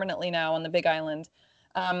here permanently now on the Big Island.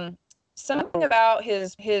 Something about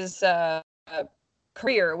his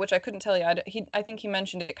career, which I couldn't tell you. I think he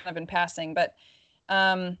mentioned it kind of in passing, but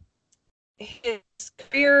his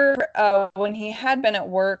career when he had been at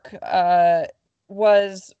work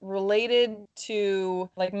was related to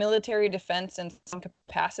like military defense in some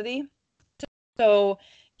capacity. So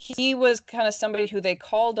he was kind of somebody who they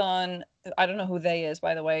called on. I don't know who they is,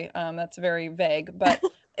 by the way. That's very vague, but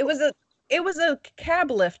it was a cab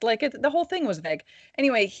lift. Like the whole thing was vague.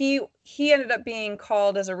 Anyway, he ended up being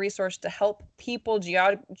called as a resource to help people,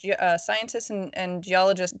 scientists and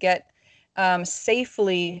geologists get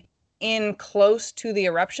safely in close to the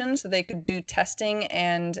eruption so they could do testing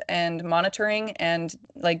and monitoring and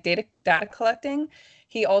like data collecting.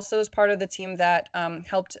 He also is part of the team that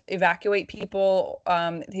helped evacuate people.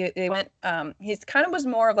 They went. He's kind of was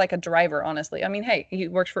more of like a driver, honestly. I mean, hey, he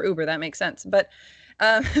works for Uber, that makes sense. But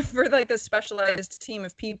for like the specialized team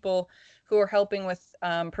of people who are helping with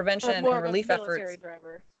prevention and relief efforts.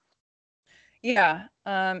 Driver. Yeah.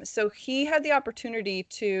 So he had the opportunity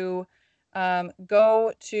to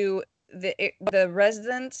go to the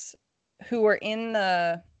residents who were in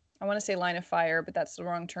the, I want to say line of fire, but that's the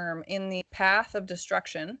wrong term, in the path of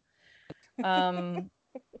destruction.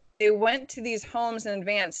 They went to these homes in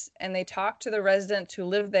advance and they talked to the residents who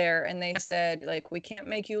live there, and they said, like, we can't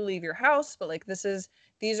make you leave your house, but like this is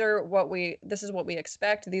what we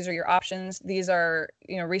expect. These are your options. These are,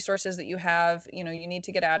 resources that you have, you need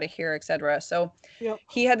to get out of here, etc. So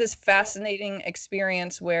he had this fascinating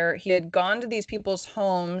experience where he had gone to these people's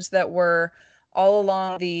homes that were all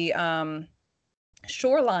along the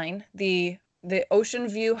shoreline, the ocean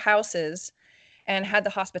view houses, and had the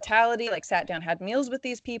hospitality, like sat down, had meals with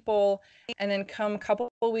these people, and then come a couple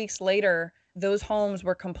of weeks later, those homes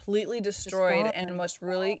were completely destroyed. And what's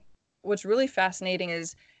really fascinating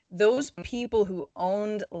is those people who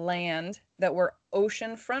owned land that were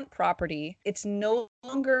oceanfront property, it's no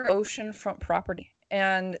longer oceanfront property.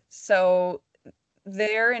 And so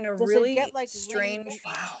they're in a really strange...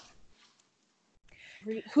 Wow.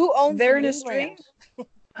 Who owns they're in a strange...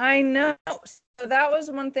 I know. So that was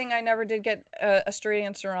one thing I never did get a straight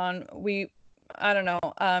answer on. I don't know.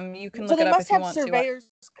 You can look it up if you want to. So they must have surveyors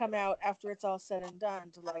come out after it's all said and done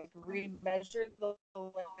to like remeasure the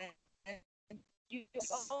land you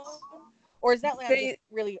own, or is that land just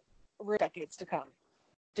really decades to come?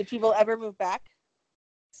 Did people ever move back?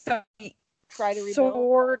 So try to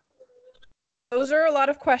rebuild. Those are a lot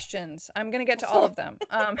of questions. I'm going to get to all of them.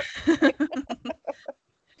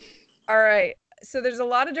 All right. So there's a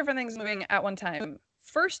lot of different things moving at one time.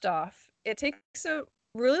 First off, it takes a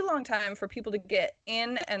really long time for people to get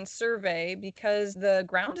in and survey because the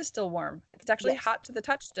ground is still warm. It's actually hot to the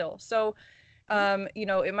touch still. So,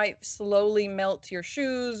 it might slowly melt your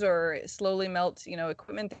shoes or slowly melt,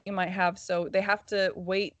 equipment that you might have. So they have to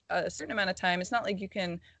wait a certain amount of time. It's not like you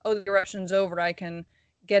can, the eruption's over, I can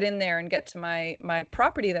get in there and get to my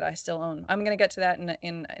property that I still own. I'm going to get to that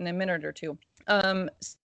in a minute or two.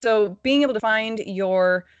 So being able to find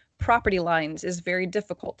your property lines is very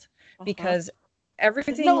difficult because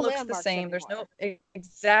everything looks the same. Anymore.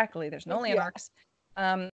 There's no landmarks.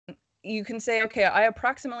 You can say, okay, I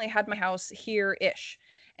approximately had my house here-ish,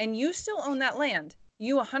 and you still own that land.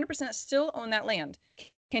 You 100% still own that land.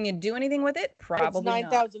 Can you do anything with it? Probably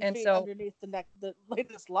it's 9,000 feet underneath the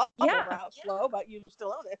latest lava flow, but you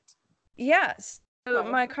still own it. Yes. So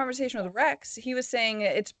my conversation with Rex, he was saying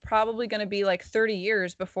it's probably going to be like 30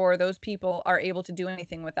 years before those people are able to do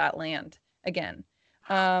anything with that land again.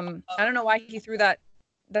 I don't know why he threw that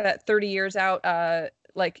 30 years out.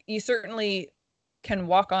 Like you certainly can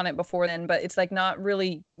walk on it before then, but it's like not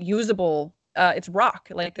really usable. It's rock.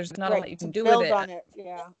 Like there's not a lot you can do with it. On it.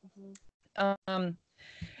 Yeah. Mm-hmm.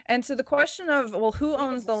 And so the question of, well, who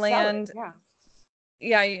owns the land?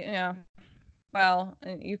 Yeah. Well,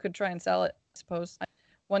 you could try and sell it, I suppose,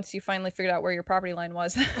 once you finally figured out where your property line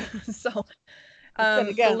was. So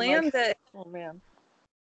the land that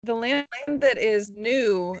is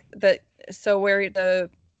new, where the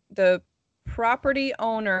property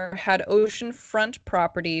owner had oceanfront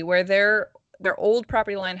property where their old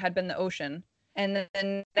property line had been the ocean, and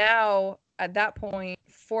then now at that point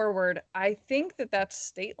forward, I think that's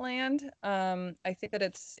state land. I think that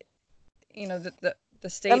it's the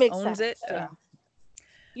state owns it. Yeah.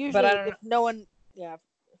 Usually, if no one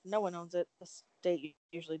owns it, the state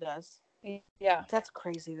usually does. Yeah, that's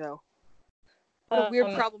crazy though. What a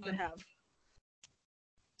weird problem to have.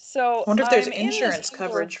 So I wonder if there's insurance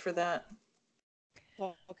coverage for that.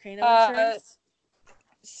 Volcano insurance.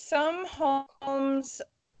 Some homes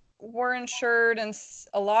were insured, and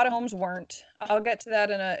a lot of homes weren't. I'll get to that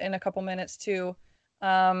in a couple minutes too.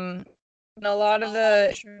 And a lot of the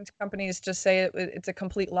insurance companies just say it's a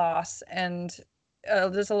complete loss, and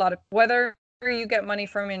there's a lot of, whether you get money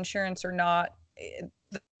from insurance or not,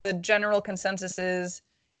 the general consensus is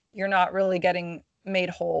you're not really getting made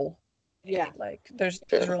whole. Yeah, like there's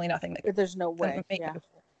really nothing that there's no way.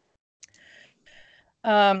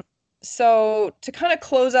 So to kind of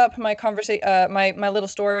close up my conversation, my little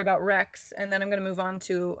story about Rex, and then I'm going to move on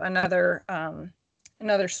to another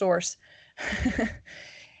source.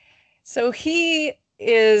 So he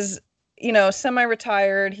is,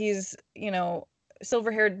 semi-retired. He's,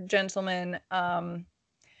 silver-haired gentleman. And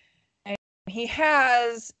he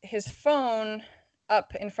has his phone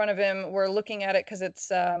up in front of him. We're looking at it because it's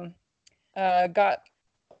got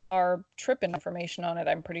our trip information on it,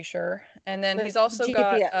 I'm pretty sure. And then he's also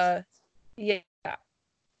GPS. Yeah.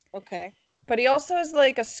 Okay. But he also has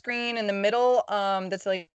like a screen in the middle that's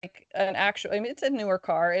like an actual, it's a newer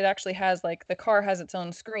car. It actually has the car has its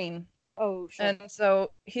own screen. Oh, sure. And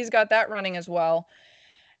so he's got that running as well.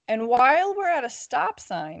 And while we're at a stop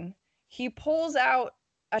sign, he pulls out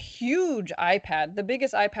a huge iPad, the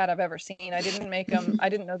biggest iPad I've ever seen. I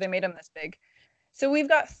didn't know they made them this big. So we've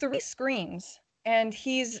got 3 screens, and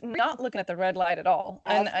he's not looking at the red light at all.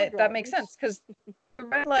 And that makes sense, because the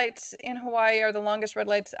red lights in Hawaii are the longest red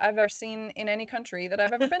lights I've ever seen in any country that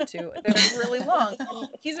I've ever been to. They're really long. And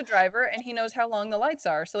he's a driver, and he knows how long the lights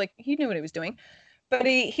are. So like, he knew what he was doing. But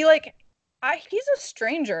he's a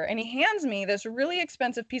stranger, and he hands me this really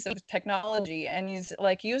expensive piece of technology, and he's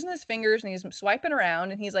like using his fingers and he's swiping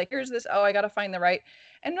around, and he's like, here's this, I got to find the right.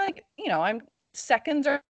 And like, I'm seconds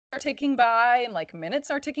are ticking by, and like minutes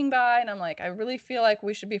are ticking by, and I'm like, I really feel like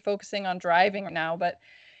we should be focusing on driving right now. But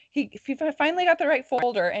he finally got the right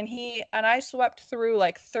folder, and I swept through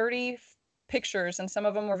like 30 pictures, and some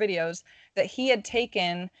of them were videos that he had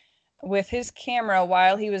taken with his camera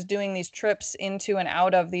while he was doing these trips into and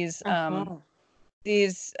out of these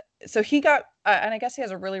so he got and I guess he has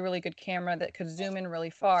a really, really good camera that could zoom in really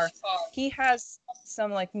far. He has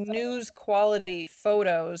some like news quality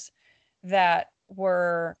photos that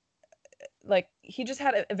were like, he just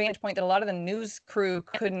had a vantage point that a lot of the news crew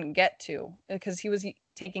couldn't get to, because he was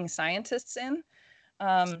taking scientists in.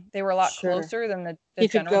 They were a lot closer than the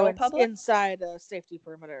general public. Inside a safety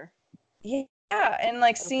perimeter. Yeah, and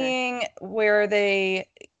like seeing where the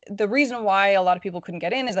reason why a lot of people couldn't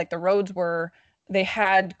get in is like the roads they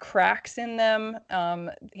had cracks in them.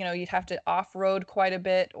 You'd have to off-road quite a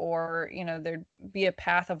bit, or there'd be a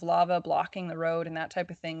path of lava blocking the road and that type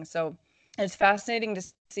of thing. So it's fascinating to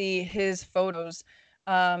see his photos,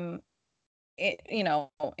 in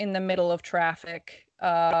the middle of traffic,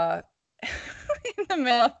 in the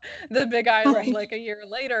middle of the Big Island, like a year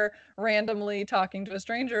later, randomly talking to a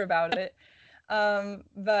stranger about it.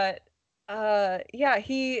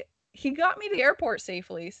 He got me to the airport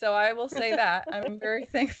safely, so I will say that I'm very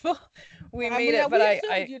thankful we made it. But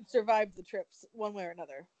I you'd survived the trips one way or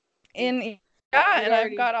another. And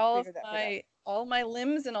I've got all my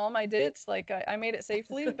limbs and all my digits. Like I made it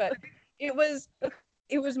safely, but it was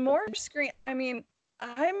more screen. I mean,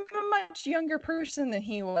 I'm a much younger person than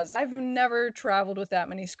he was. I've never traveled with that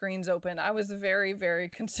many screens open. I was very, very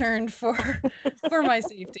concerned for my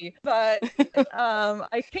safety. But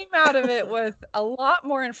I came out of it with a lot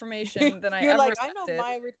more information than I ever expected. I know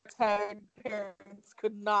my retired parents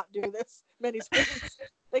could not do this many screens.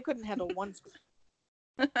 They couldn't handle one screen.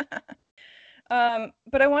 But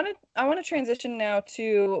I want to transition now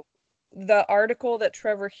to the article that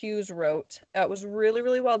Trevor Hughes wrote. It was really,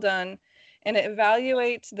 really well done. And it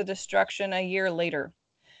evaluates the destruction a year later.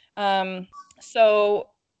 So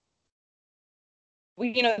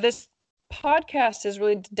this podcast is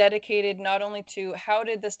really dedicated not only to how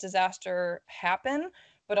did this disaster happen,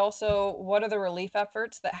 but also what are the relief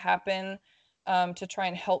efforts that happen to try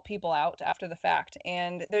and help people out after the fact.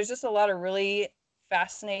 And there's just a lot of really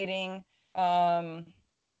fascinating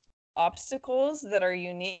obstacles that are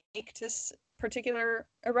unique to this particular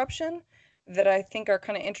eruption that I think are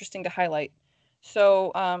kind of interesting to highlight.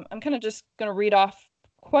 So I'm kind of just going to read off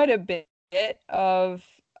quite a bit of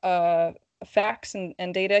facts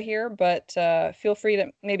and data here, but feel free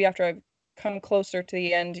to, maybe after I've come closer to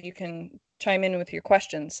the end, you can chime in with your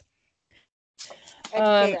questions.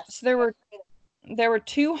 So there were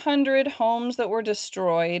 200 homes that were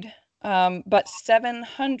destroyed, but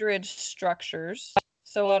 700 structures.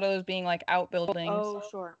 So a lot of those being like outbuildings. Oh,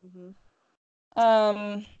 sure.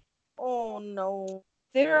 Oh no.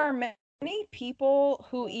 There are many people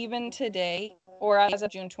who even today, or as of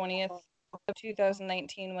June 20th of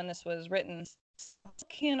 2019 when this was written,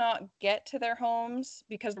 cannot get to their homes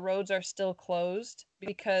because the roads are still closed,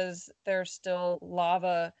 because there's still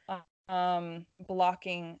lava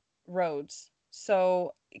blocking roads.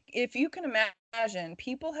 So if you can imagine,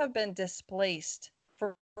 people have been displaced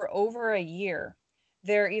for over a year.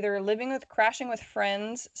 They're either crashing with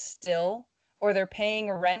friends still, or they're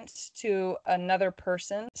paying rent to another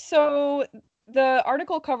person. So the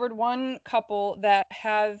article covered one couple that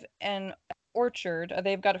have an orchard.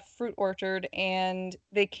 They've got a fruit orchard, and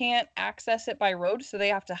they can't access it by road, so they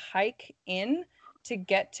have to hike in to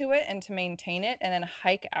get to it and to maintain it, and then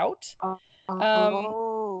hike out.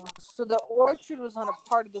 So the orchard was on a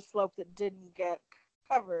part of the slope that didn't get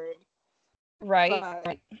covered. Right.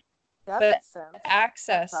 That makes sense.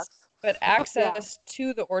 Access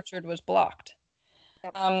to the orchard was blocked.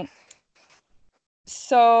 Yep.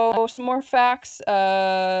 So some more facts.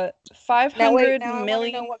 500 now million. I want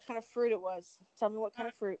to know what kind of fruit it was. Tell me what kind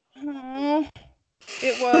of fruit.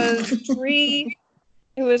 It was tree.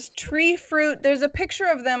 It was tree fruit. There's a picture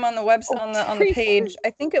of them on the website on the page. Fruit. I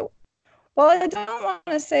think it. Well, I don't want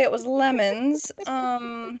to say it was lemons.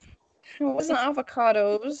 It wasn't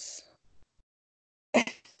avocados. I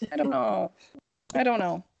don't know. I don't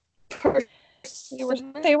know.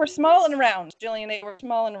 They were small and round, Jillian. They were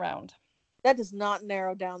small and round. That does not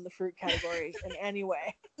narrow down the fruit category in any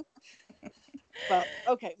way. But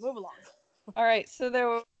okay, move along. All right, so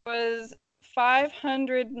there was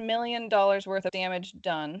 $500 million worth of damage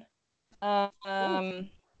done.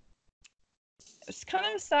 It's kind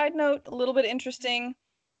of a side note, a little bit interesting.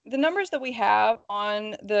 The numbers that we have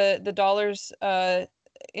on the dollars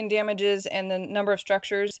in damages and the number of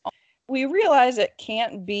structures, we realize it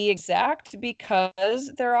can't be exact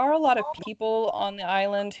because there are a lot of people on the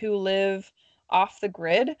island who live off the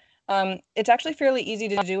grid. It's actually fairly easy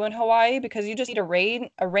to do in Hawaii because you just need a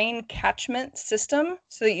rain catchment system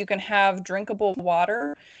so that you can have drinkable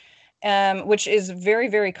water, which is very,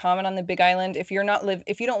 very common on the Big Island. If you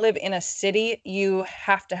don't live in a city, you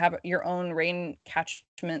have to have your own rain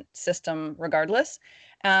catchment system regardless.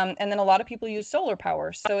 And then a lot of people use solar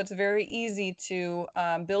power. So it's very easy to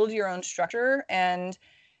build your own structure and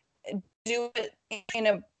do it in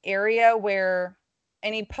an area where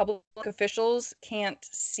any public officials can't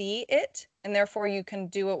see it, and therefore you can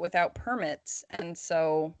do it without permits. And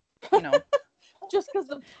so, just because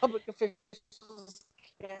the public officials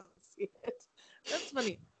can't see it. That's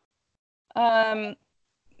funny.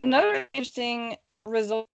 Another interesting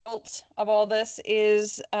result of all this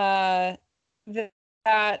is that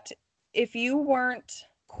if you weren't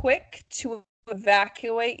quick to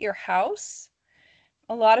evacuate your house,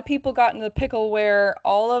 a lot of people got into the pickle where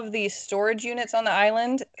all of these storage units on the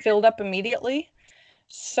island filled up immediately.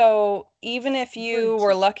 So even if you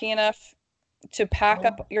were lucky enough to pack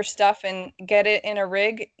up your stuff and get it in a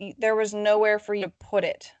rig, there was nowhere for you to put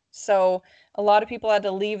it. So a lot of people had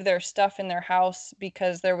to leave their stuff in their house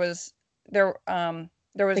because they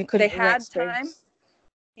had time.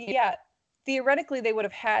 Yeah, theoretically they would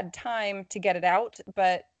have had time to get it out,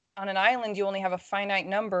 but on an island you only have a finite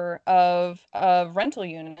number of rental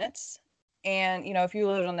units. And if you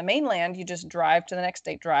live on the mainland, you just drive to the next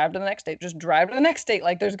state, drive to the next state, just drive to the next state.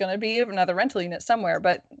 Like there's going to be another rental unit somewhere,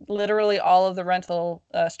 but literally all of the rental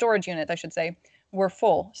storage units, I should say, were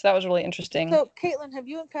full. So that was really interesting. So, Caitlin, have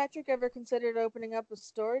you and Patrick ever considered opening up a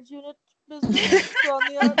storage unit business on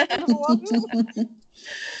the island of Oahu?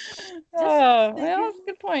 Oh, well, that's a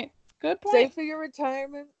good point. Good point. Save for your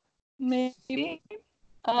retirement. Maybe.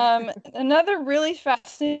 Another really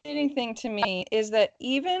fascinating thing to me is that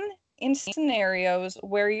even in scenarios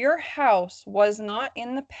where your house was not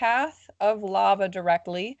in the path of lava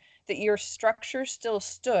directly, that your structure still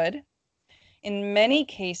stood, in many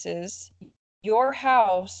cases, your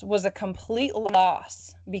house was a complete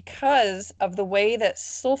loss because of the way that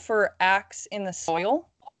sulfur acts in the soil.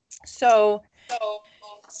 So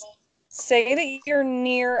say that you're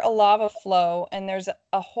near a lava flow and there's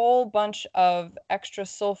a whole bunch of extra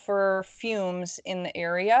sulfur fumes in the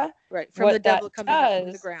area. Right, from the devil coming up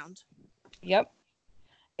from the ground. Yep.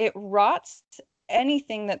 It rots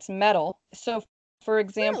anything that's metal. So, for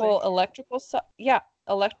example, really?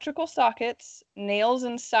 Electrical sockets, nails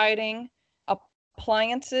and siding,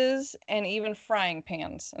 appliances, and even frying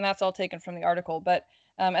pans. And that's all taken from the article. But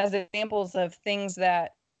as examples of things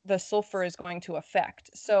that the sulfur is going to affect.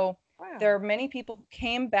 So there are many people who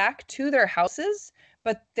came back to their houses,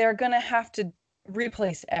 but they're going to have to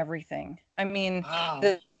replace everything. I mean,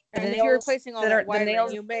 and if you're replacing all that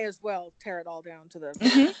wiring, you may as well tear it all down to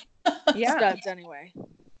the studs anyway.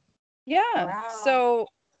 Yeah. Wow.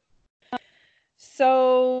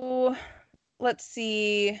 So let's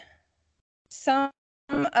see. Some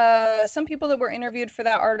people that were interviewed for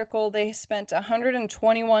that article, they spent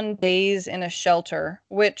 121 days in a shelter,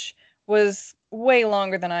 which was way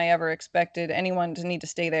longer than I ever expected anyone to need to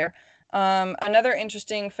stay there. Another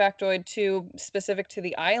interesting factoid too, specific to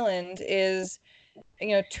the island, is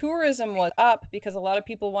tourism was up because a lot of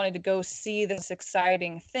people wanted to go see this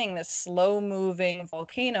exciting thing, this slow-moving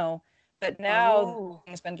volcano. But now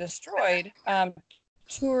it's been destroyed.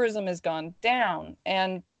 Tourism has gone down,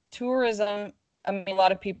 and tourism. I mean, a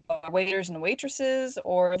lot of people are waiters and waitresses,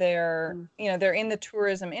 or they're in the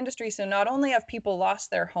tourism industry. So not only have people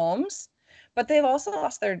lost their homes, but they've also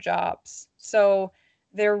lost their jobs. So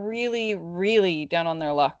they're really, really down on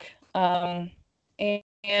their luck. And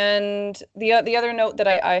the other note that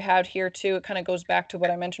I had here too, it kind of goes back to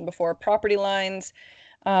what I mentioned before, property lines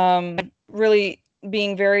really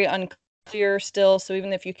being very unclear still. So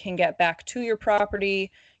even if you can get back to your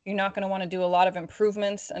property, you're not going to want to do a lot of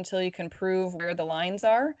improvements until you can prove where the lines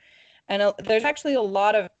are. And there's actually a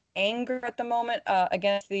lot of anger at the moment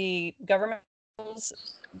against the government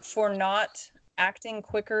for not acting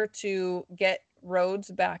quicker to get roads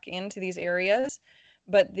back into these areas.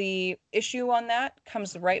 But the issue on that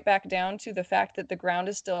comes right back down to the fact that the ground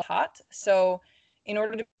is still hot. So in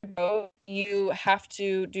order to grow, you have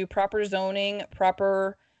to do proper zoning,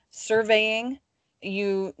 proper surveying.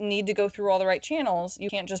 You need to go through all the right channels. You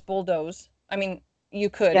can't just bulldoze. I mean, you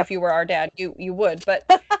could if you were our dad, you would, but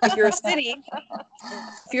if you're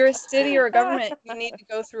a city or a government, you need to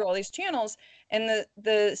go through all these channels, and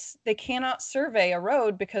they cannot survey a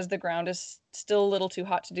road because the ground is still a little too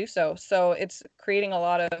hot to do so. So it's creating a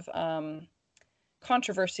lot of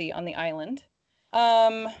controversy on the island.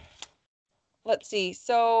 Let's see.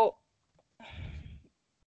 So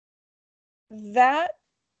that,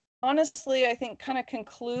 honestly, I think kind of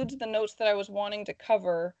concludes the notes that I was wanting to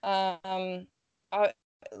cover. I'm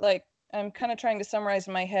kind of trying to summarize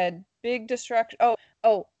in my head. Big destruction.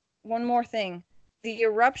 Oh, one more thing. The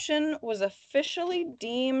eruption was officially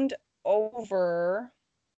deemed over.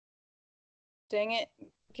 Dang it.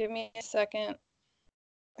 Give me a second.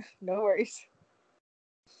 No worries.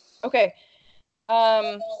 Okay.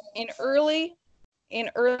 In early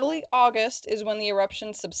August is when the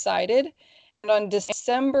eruption subsided, and on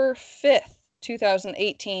December 5th,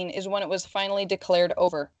 2018 is when it was finally declared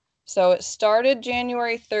over. So it started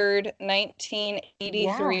January 3rd,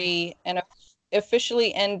 1983, and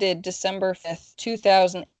officially ended December 5th,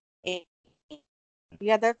 2008.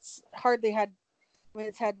 Yeah, that's hardly had. I mean,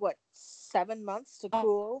 it's had what, 7 months to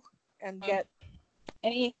cool and get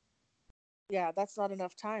any. Yeah, that's not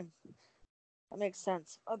enough time. That makes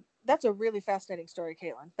sense. That's a really fascinating story,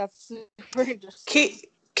 Caitlin. That's very interesting.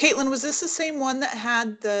 Caitlin, was this the same one that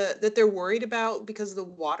had that they're worried about because the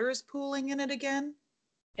water is pooling in it again?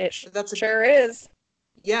 It sure is.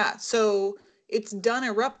 Yeah, so it's done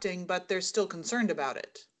erupting, but they're still concerned about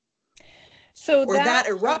it. So that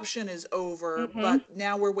eruption is over, but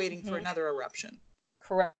now we're waiting for another eruption.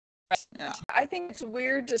 Correct. Yeah. I think it's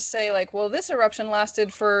weird to say, like, well, this eruption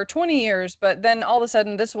lasted for 20 years, but then all of a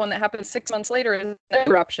sudden this one that happened 6 months later is an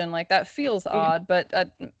eruption. Like, that feels odd, but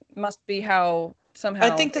that must be how somehow.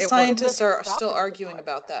 I think the scientists are still arguing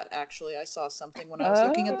about that, actually. I saw something when I was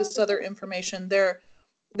looking at this other information. There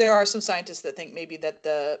are some scientists that think maybe that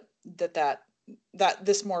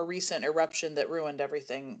this more recent eruption that ruined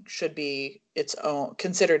everything should be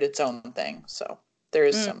considered its own thing. So there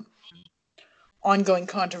is some ongoing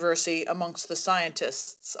controversy amongst the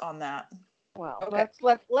scientists on that. Well, okay.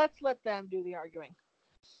 let's let them do the arguing.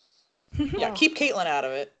 Yeah, keep Caitlin out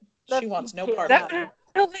of it. She wants no part of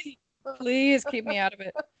it. Please keep me out of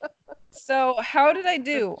it. So how did I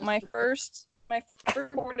do? My first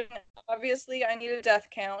report, obviously I need a death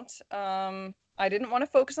count. I didn't want to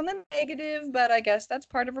focus on the negative, but I guess that's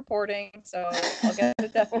part of reporting. So I'll get a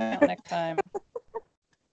death count next time.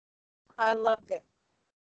 I loved it.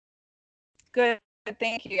 Good,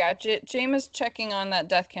 thank you. Yeah, James is checking on that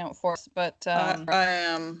death count for us, but I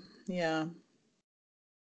am, yeah.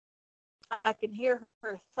 I can hear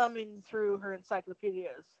her thumbing through her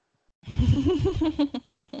encyclopedias.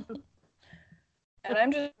 And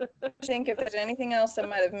I'm just thinking if there's anything else I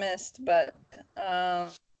might have missed, but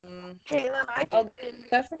Caitlin,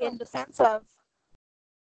 in defense of.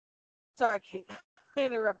 Sorry, Kate, I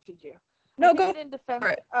interrupted you. No, go. In defense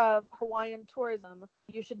of Hawaiian tourism,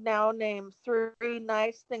 you should now name 3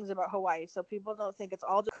 nice things about Hawaii, so people don't think it's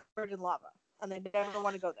all just virgin lava, and they never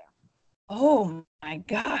want to go there. Oh my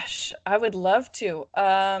gosh, I would love to.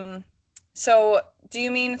 So do you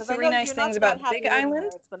mean 3 nice things about Big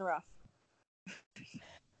Island? It's been rough.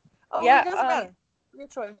 Yeah. It doesn't matter. Your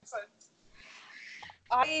choice.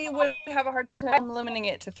 I would have a hard time limiting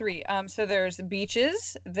it to 3. So there's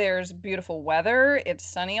beaches, there's beautiful weather, it's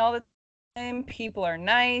sunny all the time, people are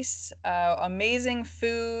nice, amazing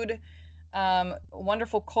food,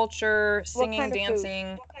 wonderful culture, singing,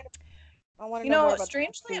 dancing.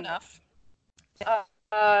 Strangely enough,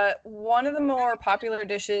 one of the more popular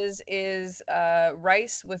dishes is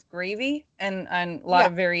rice with gravy and a lot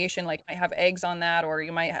of variation. Like, you might have eggs on that, or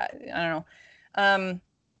you might have, I don't know.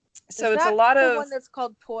 So it's a lot of. The one that's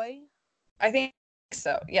called poi? I think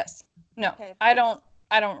so. Yes. No. Okay. I don't.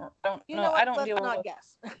 I don't deal with. Not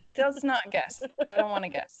guess. Does not guess. I don't want to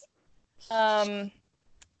guess.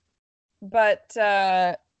 But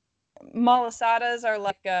malasadas are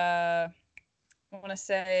like I want to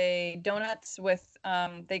say donuts with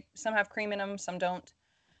some have cream in them, some don't.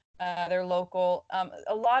 They're local.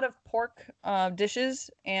 A lot of pork dishes,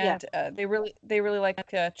 and they really like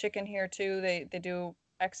chicken here too. They do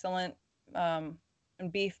excellent and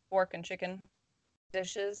beef, pork, and chicken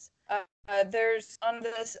dishes. There's on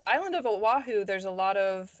this island of Oahu, there's a lot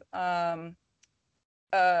of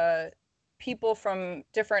people from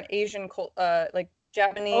different Asian like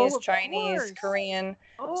Japanese, Chinese, Korean.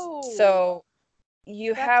 Oh, so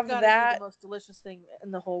you have that. The most delicious thing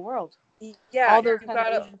in the whole world. Yeah, all those kind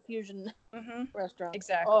of Asian fusion restaurants.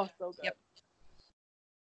 Exactly. Oh, so good.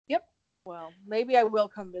 Yep. Well, maybe I will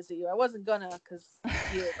come visit you. I wasn't gonna because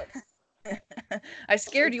you, but I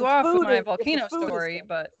scared you off with my volcano story,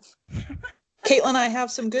 but Caitlin, I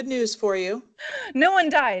have some good news for you. No one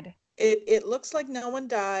died. It looks like no one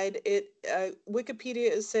died.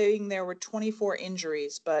 Wikipedia is saying there were 24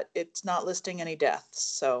 injuries, but it's not listing any deaths.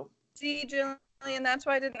 So see, Jillian, that's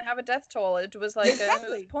why I didn't have a death toll. It was like exactly.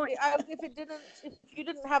 a moot point. If you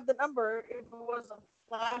didn't have the number, if it was a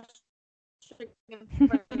flash in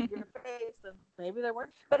front of your face, then maybe there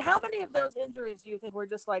weren't. But how many of those injuries do you think were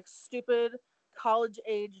just like stupid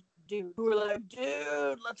college-age dudes who were like,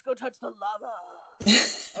 "Dude, let's go touch the lava"?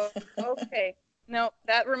 Okay. No,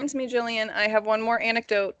 that reminds me, Jillian, I have one more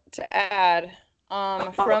anecdote to add.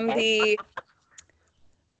 From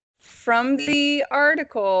the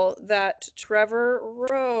article that Trevor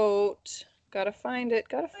wrote. Gotta find it.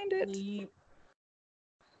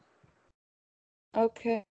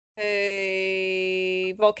 Okay.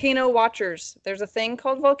 Volcano watchers. There's a thing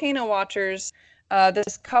called volcano watchers.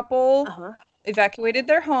 This couple evacuated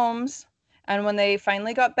their homes, and when they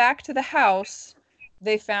finally got back to the house,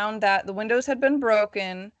 they found that the windows had been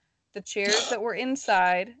broken, the chairs that were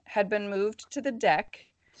inside had been moved to the deck,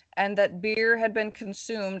 and that beer had been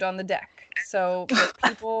consumed on the deck. So the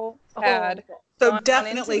people had so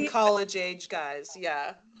definitely college age guys.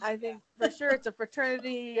 Yeah, I think for sure it's a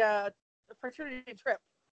fraternity trip.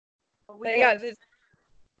 Yeah, isn't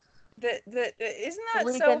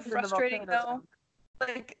that so frustrating though?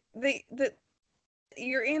 Like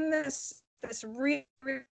you're in this really,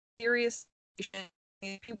 really serious situation.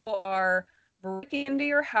 People are breaking into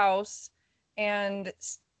your house and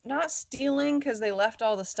not stealing because they left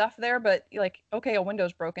all the stuff there, but like, okay, a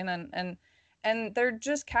window's broken and they're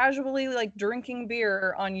just casually like drinking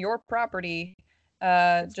beer on your property,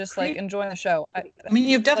 just like enjoying the show. I mean,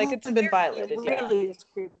 you've definitely been violated. Really,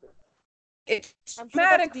 it's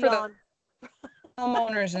traumatic for the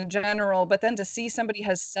homeowners in general, but then to see somebody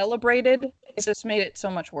has celebrated, it just made it so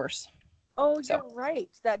much worse. Oh, you're right.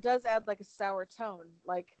 That does add like a sour tone.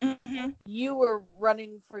 Like you were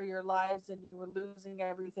running for your lives and you were losing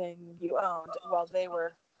everything you owned while they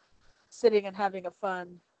were sitting and having a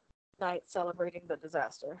fun night celebrating the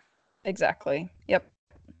disaster. Exactly. Yep.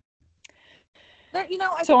 There, I think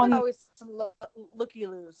there's always some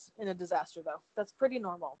looky-loos in a disaster, though. That's pretty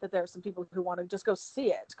normal that there are some people who want to just go see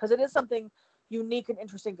it because it is something unique and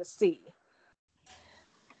interesting to see.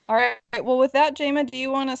 All right. Well, with that, Jayma, do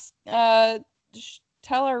you want to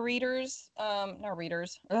tell our readers? Not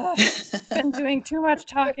readers. Been doing too much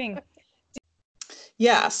talking.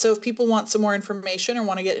 Yeah. So if people want some more information or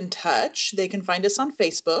want to get in touch, they can find us on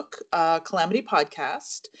Facebook, Calamity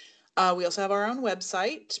Podcast. We also have our own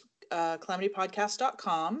website,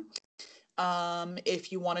 calamitypodcast.com.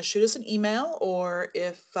 If you want to shoot us an email, or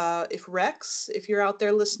if Rex, if you're out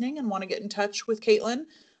there listening and want to get in touch with Caitlin,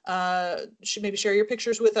 should maybe share your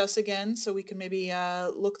pictures with us again so we can maybe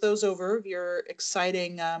look those over of your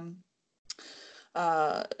exciting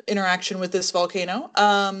interaction with this volcano.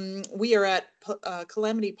 We are at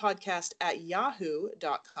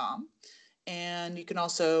calamitypodcast@yahoo.com. And you can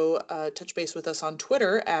also touch base with us on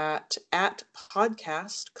Twitter at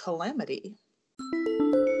podcast calamity.